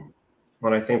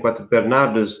I think what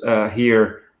Bernardo's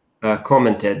here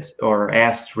commented or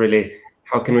asked, really,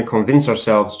 how can we convince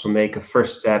ourselves to make a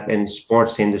first step in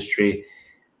sports industry?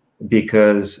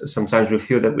 Because sometimes we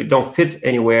feel that we don't fit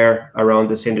anywhere around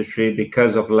this industry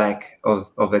because of lack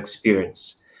of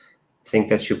experience. I think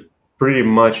that you pretty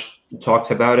much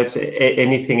talked about it.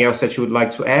 Anything else that you would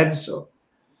like to add? So.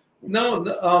 No,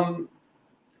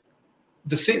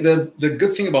 the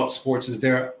good thing about sports is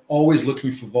they're always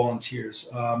looking for volunteers.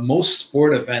 Most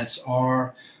sport events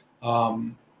are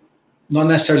not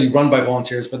necessarily run by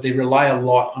volunteers, but they rely a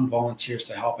lot on volunteers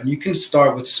to help. And you can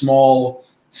start with small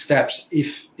steps.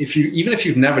 Even if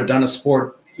you've never done a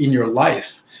sport in your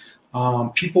life,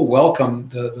 people welcome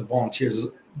the volunteers.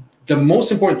 The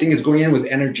most important thing is going in with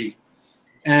energy.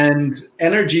 And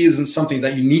energy isn't something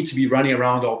that you need to be running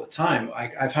around all the time.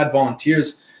 I've had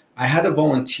volunteers. I had a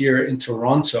volunteer in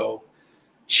Toronto.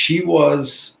 She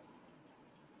was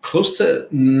close to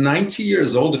 90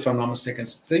 years old, if I'm not mistaken. I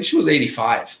think she was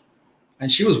 85.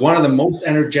 And she was one of the most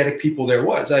energetic people there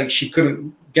was. Like, she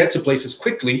couldn't get to places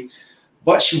quickly,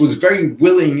 but she was very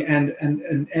willing, and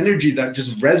energy that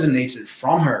just resonated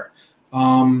from her.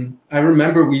 I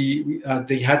remember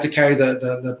they had to carry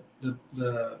the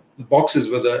boxes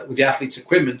with the athlete's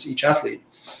equipment, each athlete,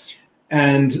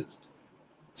 and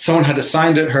someone had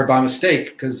assigned her by mistake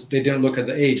because they didn't look at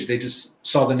the age. They just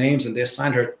saw the names and they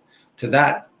assigned her to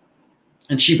that,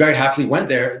 and she very happily went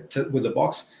there with the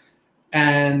box.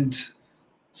 And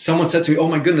someone said to me, "Oh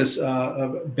my goodness,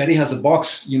 Betty has a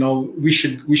box. You know, we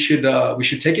should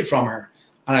take it from her."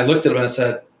 And I looked at her and I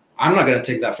said, "I'm not going to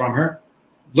take that from her.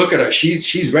 Look at her.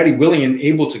 She's ready, willing, and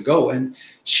able to go." And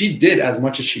she did as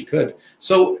much as she could.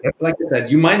 So, like I said,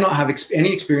 you might not have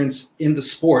any experience in the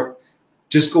sport.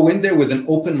 Just go in there with an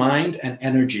open mind and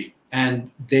energy, and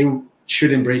they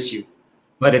should embrace you.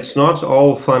 But it's not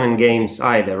all fun and games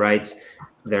either, right?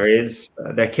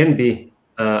 There can be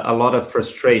a lot of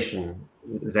frustration.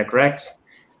 Is that correct?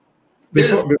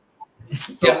 Yeah.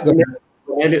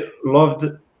 I loved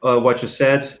what you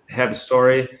said. Have a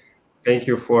story. Thank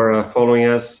you for following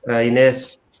us,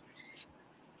 Ines.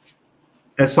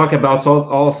 Let's talk about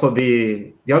also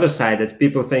the other side, that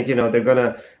people think, they're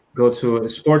gonna go to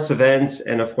sports events,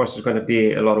 and of course there's going to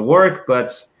be a lot of work,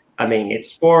 but I mean, it's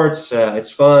sports,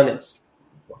 it's fun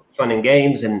and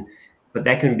games, but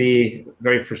that can be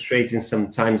very frustrating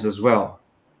sometimes as well.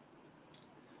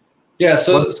 Yeah,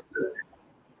 so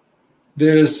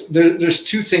there's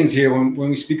two things here when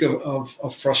we speak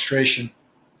of frustration.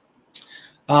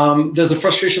 There's the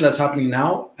frustration that's happening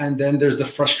now, and then there's the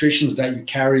frustrations that you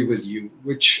carry with you,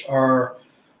 which are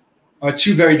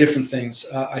two very different things.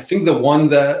 I think the one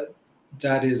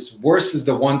that is worse is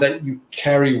the one that you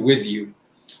carry with you,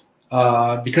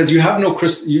 because you have no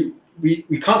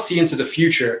we can't see into the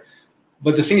future,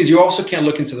 but the thing is, you also can't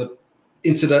look into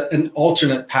an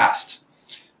alternate past.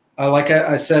 Like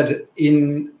I said,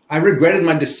 I regretted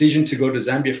my decision to go to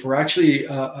Zambia for actually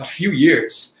a few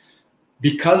years,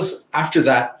 because after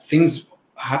that things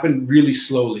happened really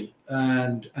slowly,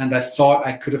 and I thought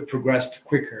I could have progressed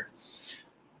quicker.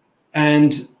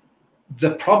 And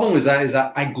the problem with that is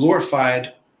that I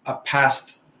glorified a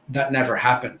past that never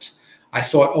happened. I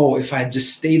thought, oh, if I had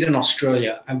just stayed in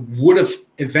Australia, I would have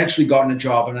eventually gotten a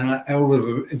job, and I would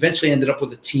have eventually ended up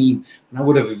with a team, and I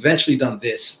would have eventually done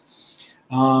this.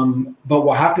 But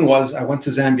what happened was, I went to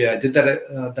Zambia, I did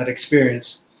that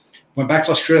experience, went back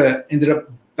to Australia, ended up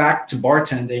back to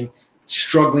bartending,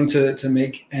 struggling to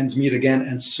make ends meet again,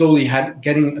 and slowly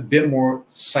getting a bit more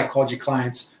psychology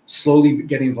clients, slowly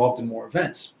getting involved in more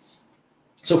events.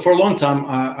 So for a long time,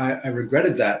 I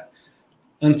regretted that,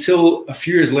 until a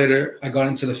few years later, I got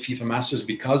into the FIFA Masters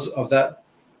because of that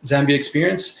Zambia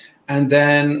experience. And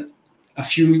then a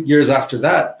few years after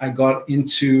that, I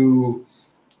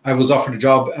was offered a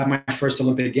job at my first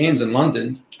Olympic Games in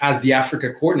London as the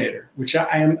Africa coordinator, which I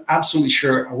am absolutely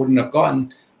sure I wouldn't have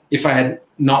gotten if I had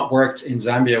not worked in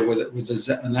Zambia with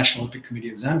the National Olympic Committee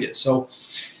of Zambia. So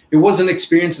it was an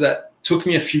experience that took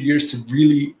me a few years to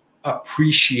really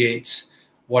appreciate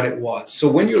what it was.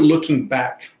 So when you're looking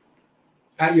back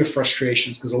at your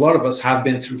frustrations, because a lot of us have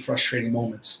been through frustrating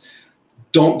moments,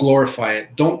 don't glorify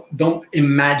it. Don't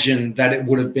imagine that it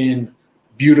would have been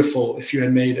beautiful if you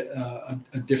had made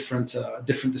a different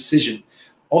decision.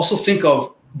 also think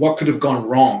of what could have gone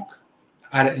wrong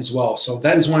at it as well. So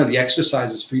that is one of the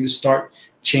exercises for you to start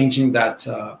changing that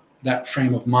that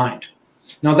frame of mind.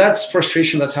 Now that's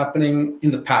frustration that's happening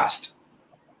in the past,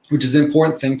 which is an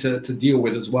important thing to deal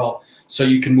with as well, so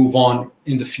you can move on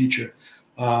in the future.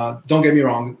 Don't get me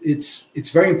wrong, it's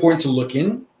very important to look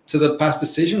into the past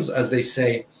decisions. As they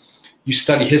say, you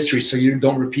study history so you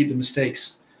don't repeat the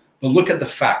mistakes, but look at the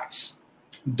facts.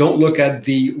 Don't look at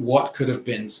the what could have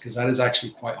been, because that is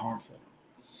actually quite harmful.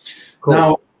 Cool.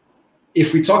 Now,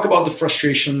 if we talk about the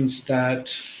frustrations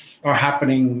that are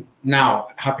happening now,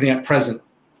 happening at present,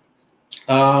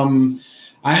 I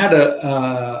had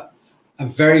a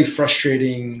very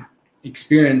frustrating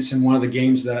experience in one of the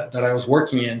games that I was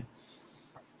working in.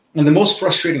 And the most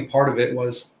frustrating part of it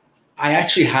was I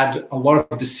actually had a lot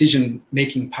of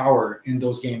decision-making power in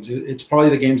those games. It's probably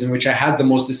the games in which I had the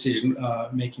most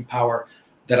decision-making power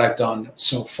that I've done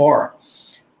so far.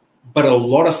 But a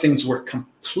lot of things were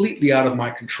completely out of my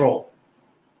control.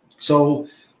 So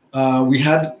we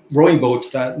had rowing boats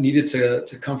that needed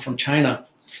to come from China.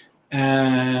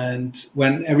 And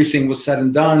when everything was said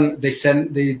and done, they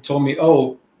told me,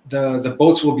 oh, the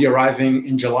boats will be arriving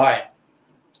in July,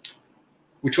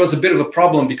 which was a bit of a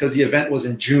problem because the event was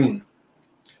in June.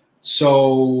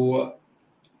 So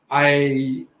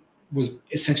I was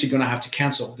essentially going to have to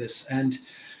cancel this. And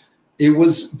it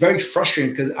was very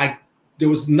frustrating because there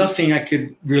was nothing I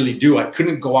could really do. I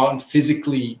couldn't go out and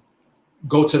physically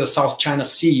go to the South China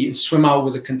Sea and swim out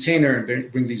with a container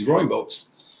and bring these rowing boats.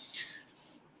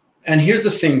 And here's the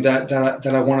thing that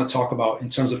I want to talk about in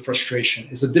terms of frustration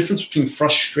is the difference between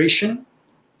frustration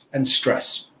and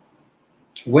stress.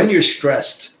 When you're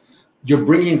stressed, you're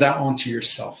bringing that onto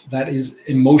yourself. That is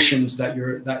emotions that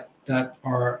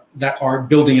are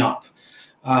building up.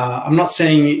 I'm not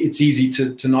saying it's easy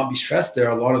to not be stressed. There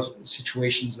are a lot of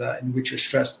situations in which you're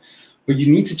stressed, but you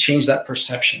need to change that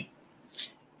perception.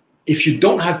 If you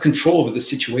don't have control over the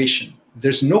situation,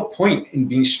 there's no point in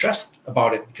being stressed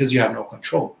about it because you have no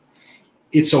control.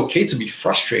 It's okay to be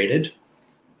frustrated,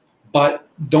 but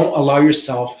don't allow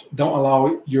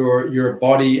your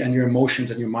body and your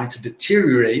emotions and your mind to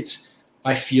deteriorate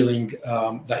by feeling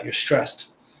that you're stressed.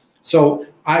 So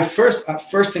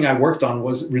first thing I worked on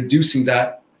was reducing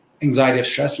that anxiety of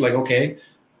stress. Like, okay,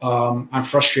 I'm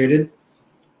frustrated,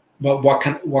 but what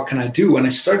can I do? And I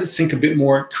started to think a bit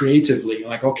more creatively.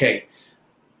 Like, okay,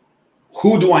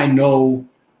 who do I know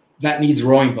that needs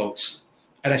rowing boats?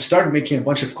 And I started making a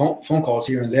bunch of phone calls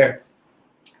here and there.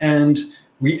 And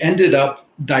we ended up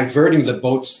diverting the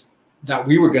boats that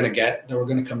we were going to get, that were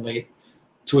going to come late,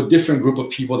 to a different group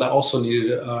of people that also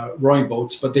needed rowing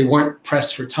boats, but they weren't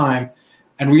pressed for time.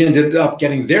 And we ended up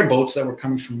getting their boats that were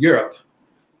coming from Europe.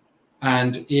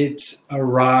 And it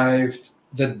arrived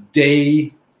the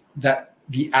day that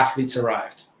the athletes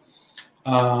arrived.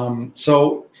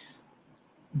 So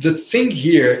the thing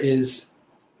here is,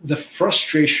 the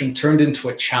frustration turned into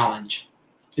a challenge.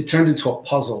 It turned into a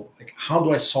puzzle. Like, how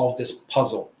do I solve this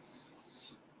puzzle?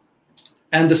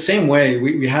 And the same way,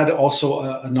 we had also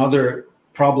another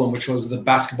problem, which was the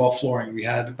basketball flooring. We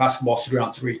had basketball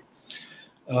 3-on-3.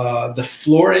 The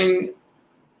flooring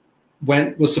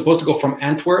was supposed to go from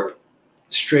Antwerp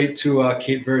straight to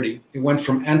Cape Verde. It went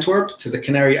from Antwerp to the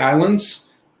Canary Islands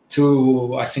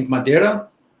to, I think, Madeira,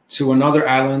 to another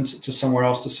island, to somewhere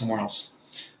else.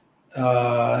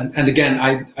 And again,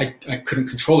 I couldn't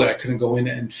control it. I couldn't go in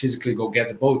and physically go get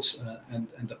the boats and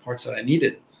the parts that I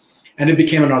needed. And it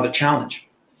became another challenge.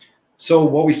 So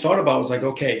what we thought about was like,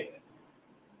 okay,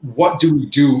 what do we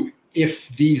do if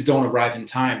these don't arrive in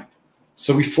time?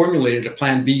 So we formulated a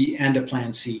plan B and a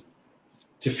plan C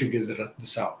to figure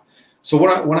this out. So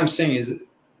what I'm saying is,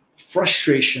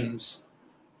 frustrations,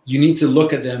 you need to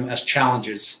look at them as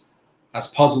challenges, as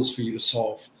puzzles for you to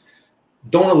solve.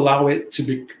 Don't allow it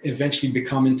to eventually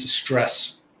become into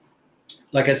stress.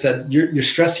 Like I said, you're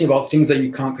stressing about things that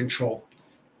you can't control.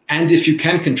 And if you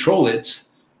can control it,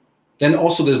 then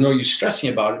also there's no use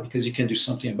stressing about it because you can do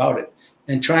something about it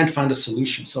and try and find a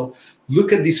solution. So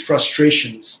look at these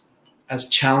frustrations as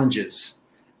challenges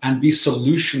and be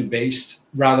solution-based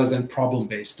rather than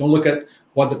problem-based. Don't look at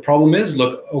what the problem is.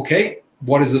 Look, okay,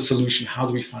 what is the solution? How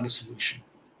do we find a solution?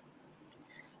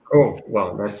 Cool.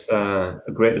 Well, that's a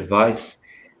great advice.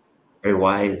 Very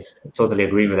wise. I totally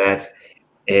agree with that.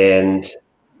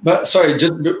 But sorry,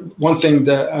 just one thing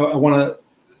that I want to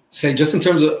say, just in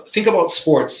terms of, think about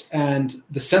sports and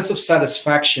the sense of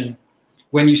satisfaction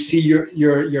when you see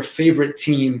your favorite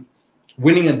team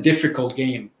winning a difficult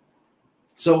game.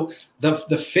 So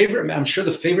the favorite, I'm sure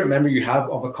the favorite memory you have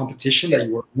of a competition that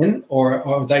you were in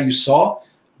or that you saw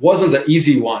wasn't the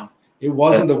easy one. It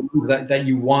wasn't the one that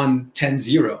you won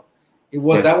 10-0. It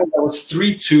was that one that was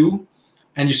 3-2,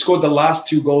 and you scored the last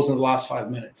 2 goals in the last 5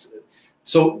 minutes.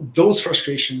 So those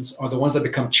frustrations are the ones that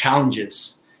become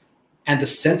challenges, and the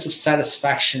sense of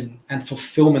satisfaction and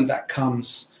fulfillment that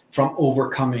comes from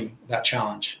overcoming that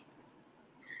challenge.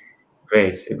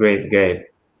 Great, Gabe.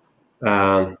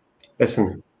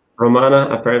 Listen, Romana,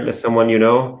 apparently someone you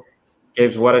know.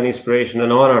 Gabe, what an inspiration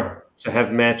and honor to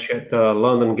have met you at the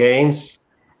London Games,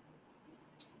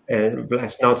 and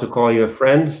blessed now to call you a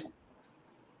friend.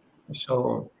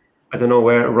 So I don't know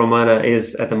where Romana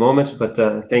is at the moment, but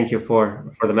thank you for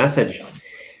the message.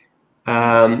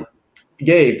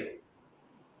 Gabe,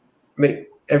 I mean,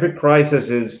 every crisis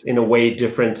is in a way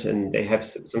different, and they have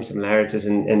some similarities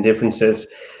and differences.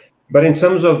 But in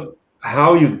terms of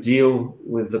how you deal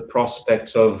with the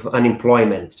prospects of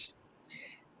unemployment,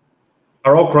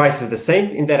 are all crises the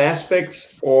same in that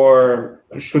aspect, or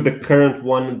should the current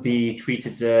one be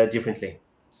treated differently?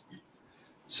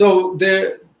 So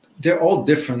they're all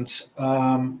different.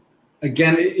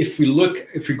 Again, if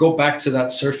we go back to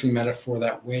that surfing metaphor,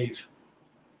 that wave,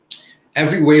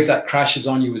 every wave that crashes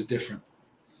on you is different.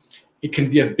 It can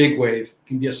be a big wave, it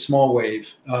can be a small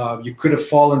wave. You could have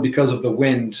fallen because of the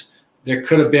wind. There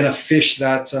could have been a fish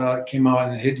that came out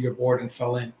and hit your board and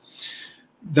fell in.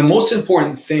 The most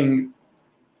important thing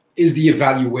is the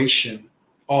evaluation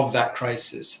of that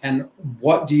crisis, and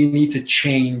what do you need to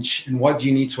change, and what do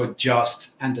you need to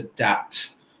adjust and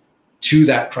adapt to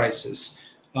that crisis.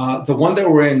 The one that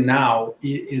we're in now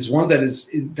is one that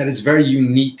is very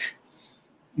unique,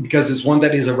 because it's one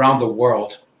that is around the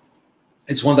world.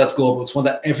 It's one that's global. It's one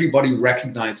that everybody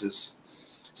recognizes.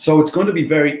 So it's going to be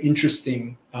very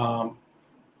interesting,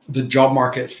 the job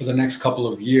market for the next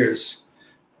couple of years,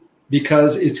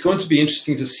 because it's going to be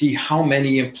interesting to see how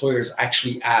many employers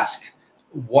actually ask,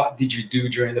 what did you do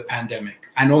during the pandemic?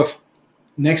 I know if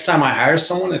next time I hire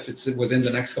someone, if it's within the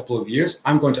next couple of years,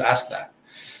 I'm going to ask that,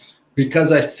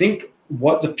 because I think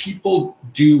what the people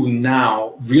do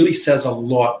now really says a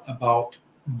lot about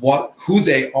who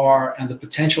they are and the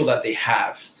potential that they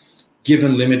have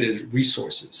given limited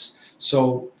resources.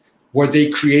 So were they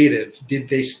creative? Did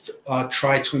they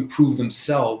try to improve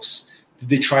themselves? Did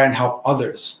they try and help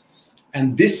others?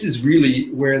 And this is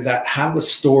really where that have a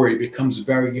story becomes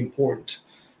very important,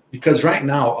 because right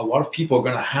now a lot of people are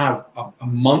going to have a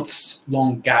months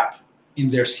long gap in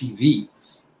their CV.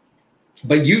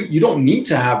 But you don't need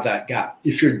to have that gap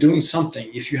if you're doing something,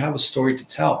 if you have a story to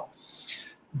tell.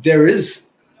 There is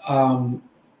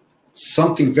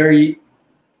something very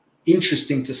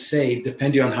interesting to say,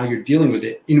 depending on how you're dealing with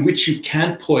it, in which you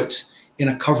can put in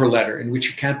a cover letter, in which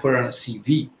you can put on a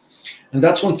CV. And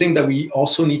that's one thing that we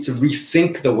also need to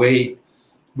rethink, the way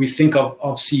we think of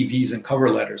CVs and cover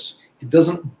letters. It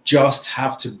doesn't just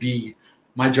have to be,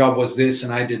 my job was this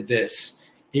and I did this.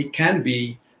 It can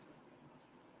be,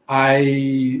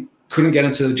 I couldn't get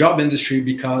into the job industry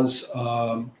because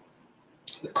the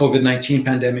COVID-19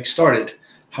 pandemic started.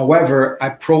 However, I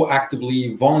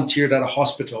proactively volunteered at a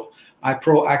hospital. I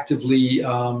proactively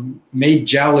made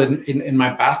gel in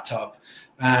my bathtub.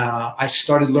 I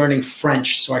started learning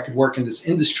French so I could work in this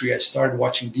industry. I started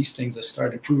watching these things. I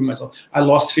started improving myself. I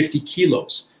lost 50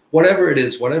 kilos. Whatever it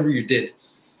is, whatever you did,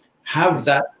 have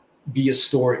that be a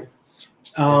story.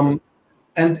 And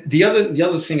the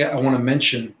other thing I want to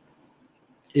mention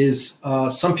is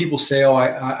some people say, oh,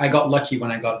 I got lucky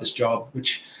when I got this job,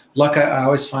 which luck I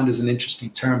always find is an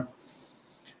interesting term.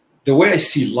 The way I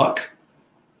see luck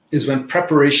is when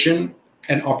preparation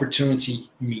and opportunity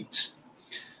meet.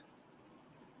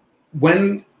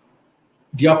 When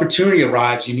the opportunity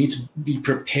arrives, you need to be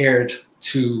prepared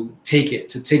to take it,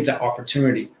 to take that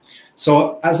opportunity.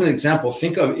 So as an example,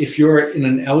 think of if you're in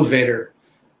an elevator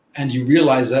and you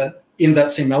realize that in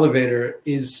that same elevator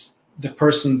is the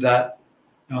person that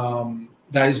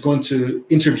that is going to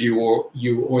interview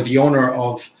you or the owner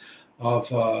of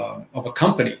a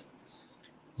company.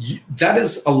 That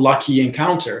is a lucky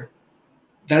encounter.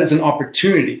 That is an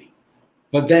opportunity.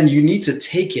 But then you need to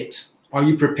take it. Are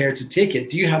you prepared to take it?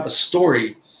 Do you have a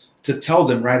story to tell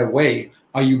them right away?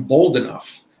 Are you bold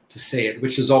enough to say it,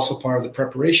 which is also part of the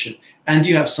preparation? And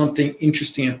you have something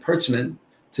interesting and pertinent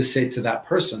to say to that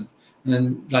person. And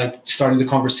then like starting the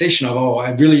conversation of, oh,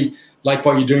 I really like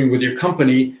what you're doing with your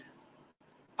company.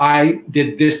 I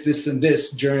did this, this, and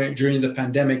this during the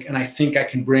pandemic, and I think I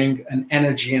can bring an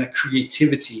energy and a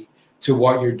creativity to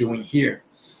what you're doing here.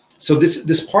 So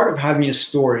this part of having a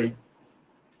story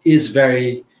is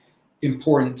very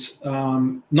important,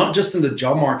 not just in the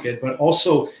job market, but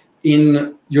also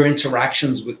in your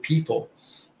interactions with people.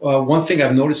 One thing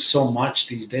I've noticed so much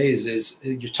these days is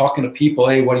you're talking to people,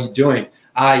 hey, what are you doing?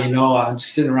 I'm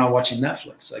just sitting around watching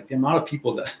Netflix. Like the amount of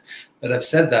people that have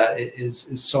said that is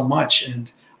so much.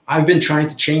 And I've been trying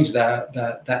to change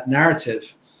that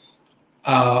narrative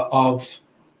of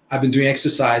I've been doing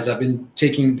exercise. I've been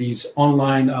taking these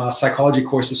online psychology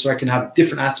courses so I can have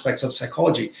different aspects of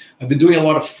psychology. I've been doing a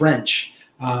lot of French.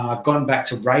 I've gone back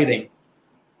to writing,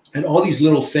 and all these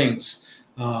little things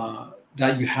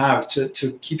that you have to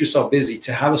keep yourself busy,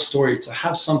 to have a story, to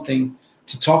have something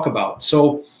to talk about.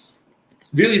 So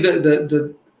really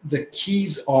the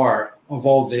keys of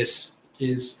all this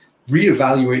is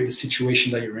reevaluate the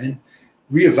situation that you're in,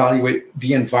 reevaluate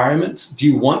the environment. Do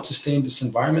you want to stay in this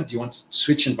environment? Do you want to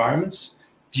switch environments?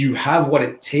 Do you have what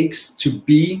it takes to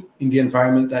be in the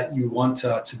environment that you want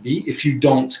to be? If you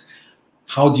don't,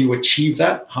 how do you achieve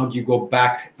that? How do you go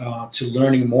back to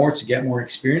learning more, to get more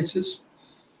experiences?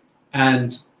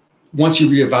 And once you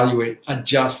reevaluate,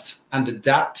 adjust and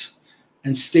adapt,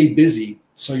 and stay busy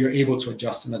so you're able to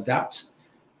adjust and adapt,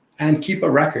 and keep a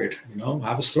record,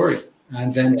 have a story,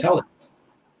 and then tell it.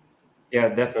 Yeah,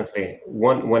 definitely.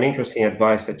 One interesting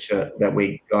advice that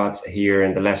we got here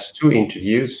in the last two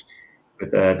interviews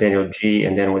with Daniel G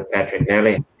and then with Patrick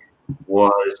Nelly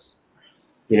was,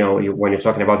 when you're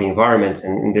talking about the environment,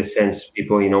 and in this sense,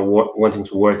 people, wanting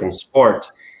to work in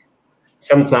sport,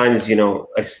 sometimes,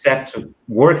 a step to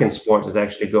work in sport is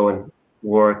actually go and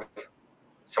work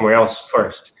somewhere else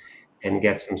first and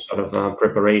get some sort of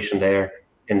preparation there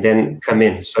and then come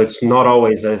in. So it's not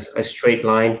always a straight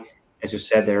line. As you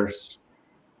said, there's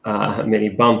many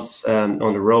bumps on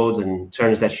the road and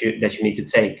turns that you need to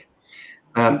take.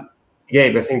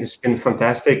 Gabe, I think this has been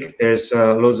fantastic. There's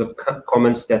loads of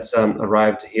comments that's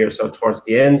arrived here. So towards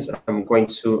the end, I'm going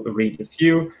to read a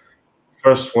few.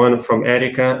 First one from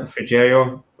Erika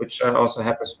Frigerio, which also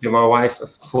happens to be my wife, a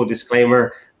full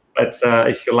disclaimer. But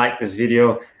if you like this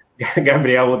video,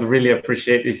 Gabriel would really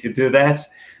appreciate if you do that.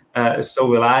 So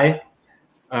will I.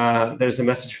 There's a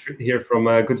message here from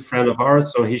a good friend of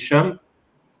ours, so Hisham.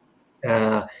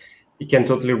 He can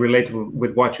totally relate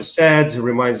with what you said. It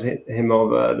reminds him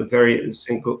of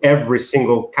every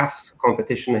single CAF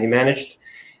competition he managed,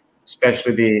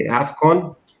 especially the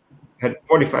AFCON. Had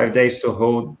 45 days to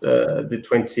hold the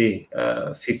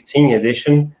 2015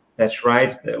 edition. That's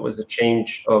right. There was a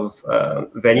change of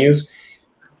venues.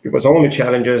 It was only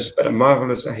challenges, but a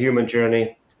marvelous human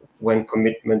journey when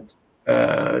commitment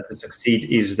to succeed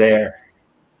is there.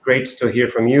 Great to hear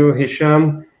from you,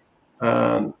 Hisham.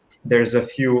 There's a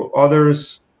few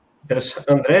others. There's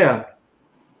Andrea.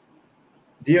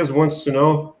 Diaz wants to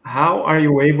know, how are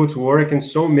you able to work in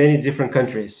so many different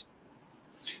countries?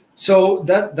 So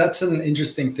that's an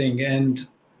interesting thing, and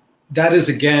that is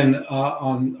again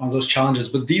on those challenges.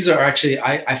 But these are actually,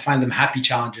 I find them happy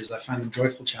challenges. I find them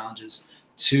joyful challenges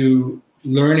to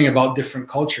learning about different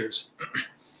cultures.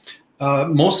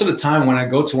 Most of the time when I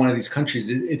go to one of these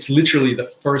countries, it's literally the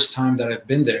first time that I've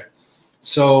been there.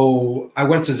 So I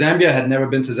went to Zambia. I had never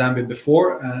been to Zambia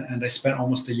before, and I spent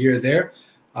almost a year there.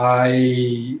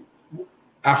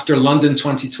 After London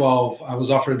 2012, I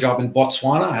was offered a job in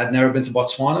Botswana. I had never been to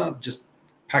Botswana, just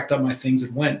packed up my things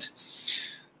and went.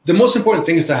 The most important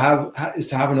thing is to have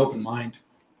an open mind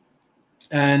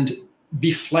and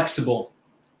be flexible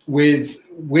with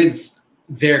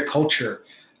their culture.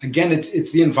 Again,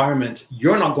 it's the environment.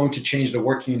 You're not going to change the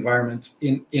working environment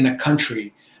in a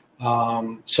country.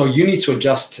 So you need to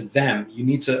adjust to them. You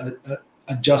need to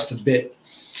adjust a bit.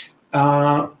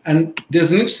 And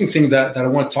there's an interesting thing that I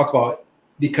want to talk about,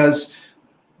 because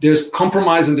there's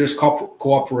compromise and there's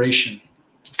cooperation.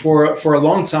 For a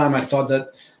long time, I thought that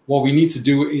what we need to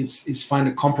do is find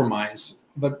a compromise.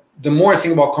 But the more I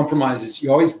think about compromise, is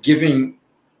you're always giving.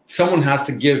 Someone has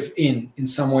to give in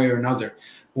some way or another.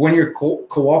 When you're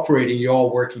cooperating, you're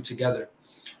all working together.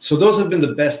 So those have been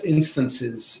the best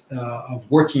instances of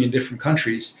working in different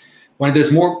countries, when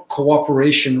there's more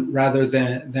cooperation rather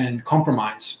than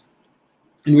compromise,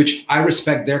 in which I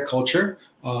respect their culture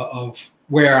of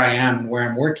where I am and where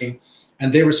I'm working,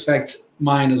 and they respect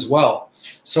mine as well.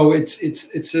 So it's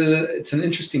an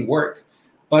interesting work,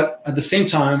 but at the same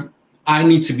time, I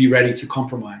need to be ready to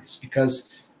compromise, because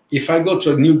if I go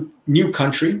to a new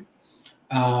country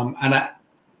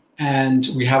and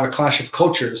we have a clash of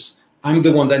cultures, I'm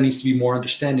the one that needs to be more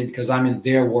understanding, because I'm in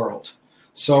their world.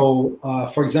 So,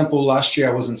 for example, last year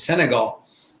I was in Senegal,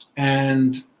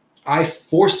 and I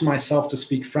forced myself to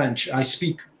speak French. I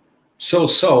speak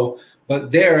so,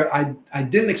 but there I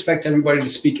didn't expect everybody to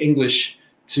speak English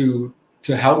to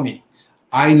help me.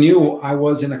 I knew I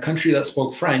was in a country that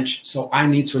spoke French, so I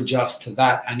need to adjust to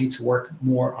that. I need to work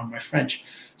more on my French.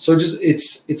 So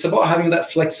it's about having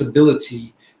that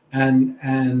flexibility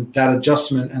and that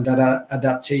adjustment and that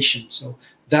adaptation. So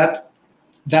that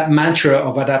mantra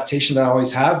of adaptation that I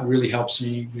always have really helps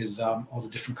me with all the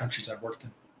different countries I've worked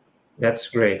in. That's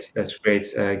great. That's great,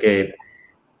 Gabe.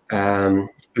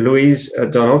 Luis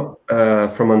Donald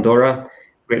from Andorra,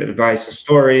 great advice and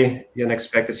story. The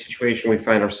unexpected situation we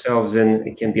find ourselves in,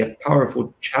 it can be a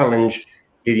powerful challenge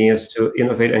leading us to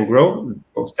innovate and grow.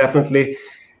 Most definitely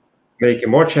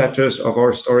making more chapters of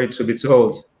our story to be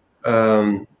told.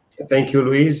 Thank you,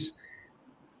 Luis.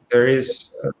 There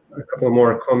is a couple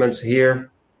more comments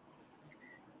here.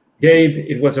 Gabe,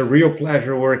 it was a real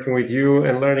pleasure working with you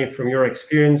and learning from your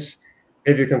experience.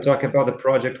 Maybe you can talk about the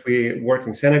project we worked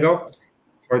in Senegal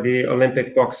for the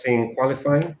Olympic boxing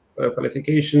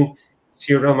qualification.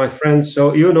 See you around, my friends.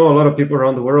 So you know a lot of people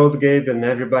around the world, Gabe, and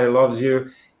everybody loves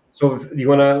you. So do you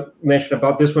want to mention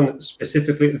about this one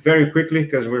specifically very quickly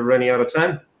because we're running out of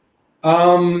time?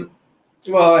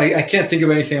 Well, I can't think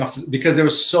of anything off because there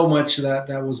was so much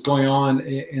that was going on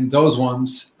in those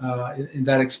ones, in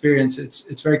that experience.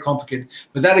 It's very complicated.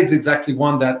 But that is exactly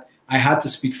one that I had to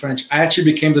speak French. I actually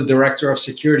became the director of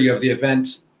security of the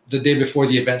event the day before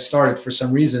the event started for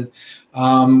some reason,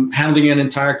 handling an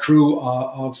entire crew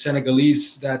of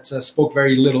Senegalese that spoke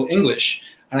very little English.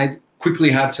 And I quickly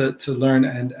had to learn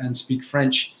and speak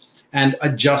French, and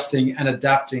adjusting and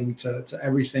adapting to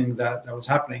everything that was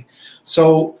happening.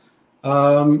 So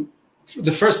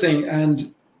the first thing,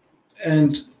 and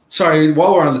sorry,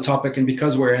 while we're on the topic and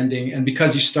because we're ending and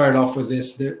because you started off with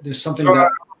this, there's something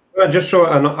that... Just show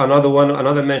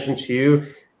another mention to you,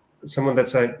 someone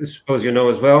that I suppose you know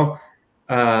as well,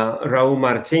 Raul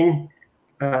Martin.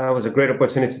 Was a great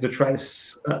opportunity to try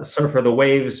surf the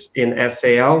waves in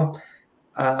SAL.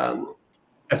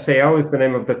 SAL is the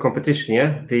name of the competition,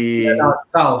 yeah?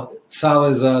 Sal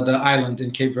is the island in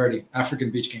Cape Verde,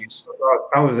 African Beach Games.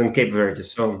 Sal is in Cape Verde.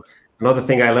 So another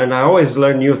thing I learned, I always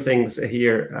learn new things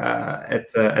here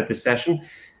at this session.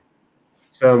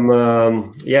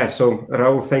 Yeah, so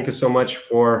Raul, thank you so much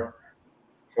for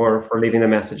leaving the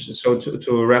message. So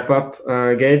to wrap up,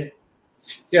 Gabe.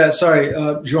 Yeah, sorry,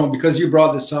 João, because you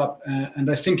brought this up,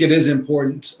 and I think it is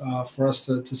important for us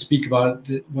to speak about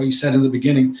it, what you said in the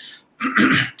beginning.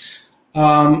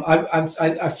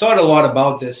 I've thought a lot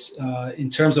about this in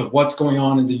terms of what's going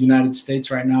on in the United States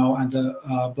right now and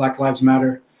the Black Lives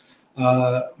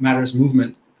Matters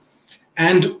movement,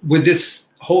 and with this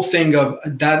whole thing of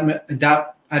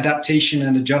adaptation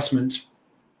and adjustment,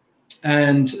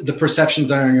 and the perceptions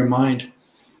that are in your mind.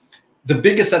 The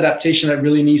biggest adaptation that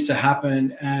really needs to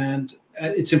happen, and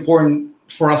it's important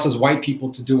for us as white people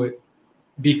to do it,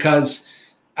 because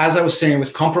as I was saying,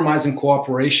 with compromise and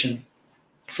cooperation,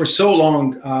 for so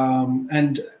long,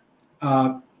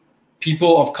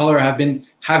 people of color have been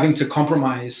having to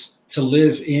compromise to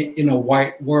live in a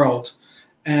white world.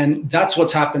 And that's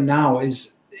what's happened now,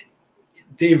 is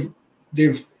they've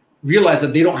realized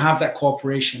that they don't have that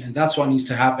cooperation, and that's what needs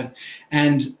to happen.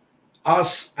 And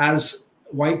us as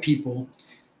white people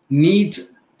need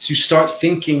to start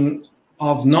thinking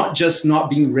of not just not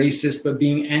being racist, but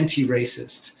being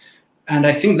anti-racist. And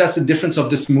I think that's the difference of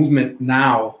this movement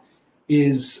now,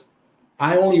 is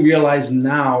I only realize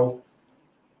now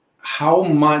how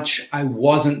much I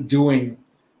wasn't doing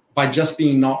by just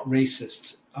being not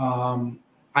racist.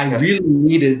 I really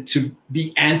needed to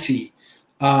be anti.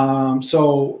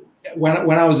 So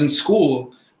when I was in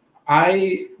school,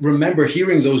 I remember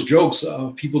hearing those jokes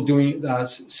of people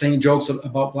saying jokes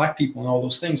about Black people and all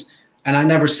those things. And I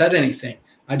never said anything.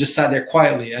 I just sat there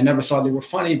quietly. I never thought they were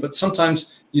funny, but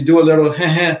sometimes you do a little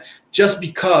just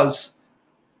because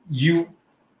you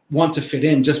want to fit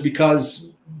in, just because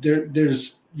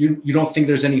you don't think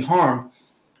there's any harm.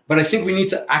 But I think we need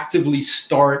to actively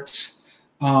start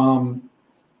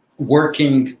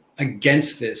working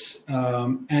against this.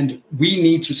 And we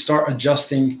need to start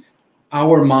adjusting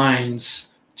our minds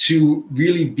to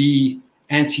really be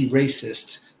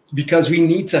anti-racist, because we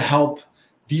need to help.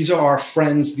 These are our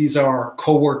friends. These are our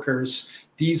coworkers.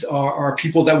 These are our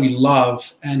people that we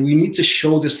love, and we need to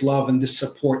show this love and this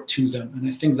support to them. And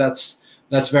I think that's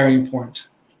very important.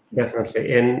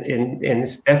 Definitely, and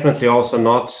it's definitely also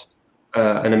not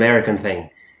an American thing.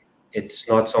 It's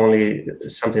not only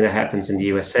something that happens in the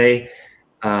USA.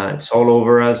 It's all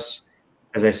over us.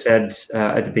 As I said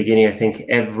at the beginning, I think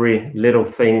every little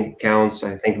thing counts.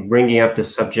 I think bringing up the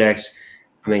subjects,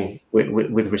 I mean,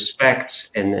 with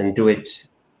respect and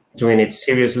doing it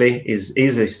seriously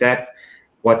is a step.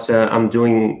 What I'm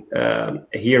doing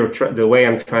here, the way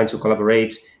I'm trying to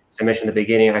collaborate, as I mentioned at the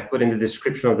beginning, I put in the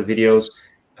description of the videos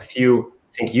a few,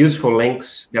 I think, useful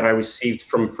links that I received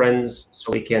from friends,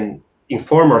 so we can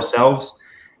inform ourselves.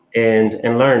 and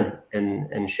learn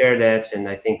and share that. And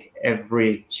I think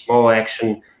every small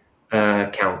action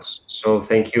counts. So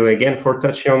thank you again for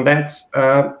touching on that,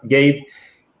 Gabe.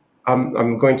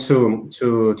 I'm going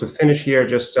to finish here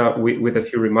just with a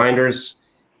few reminders.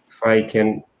 If I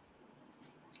can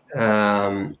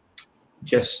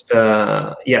just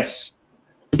to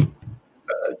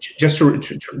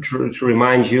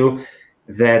remind you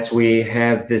that we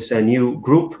have this new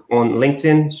group on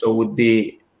LinkedIn. So it would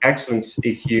be excellent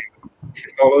if you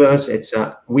follow us. It's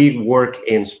We Work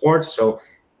in Sports. So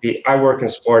the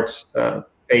iWorkinSport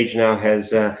page now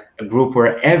has a group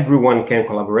where everyone can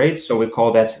collaborate. So we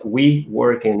call that We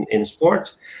Work in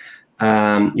Sport.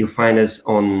 You'll find us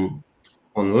on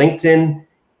LinkedIn.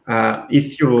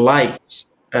 If you liked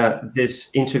this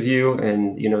interview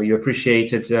and you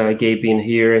appreciated Gabe being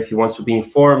here, if you want to be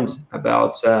informed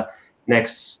about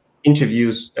next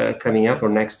interviews coming up or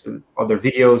next other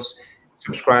videos,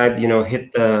 subscribe,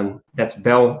 hit that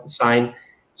bell sign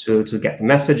to get the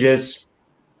messages.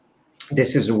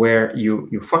 This is where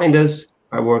you find us,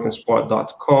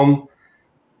 iWorkinSport.com.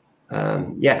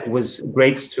 Yeah, it was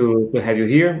great to have you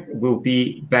here. We'll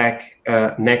be back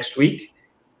next week.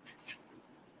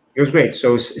 It was great.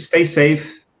 So stay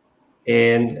safe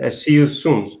and see you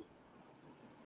soon.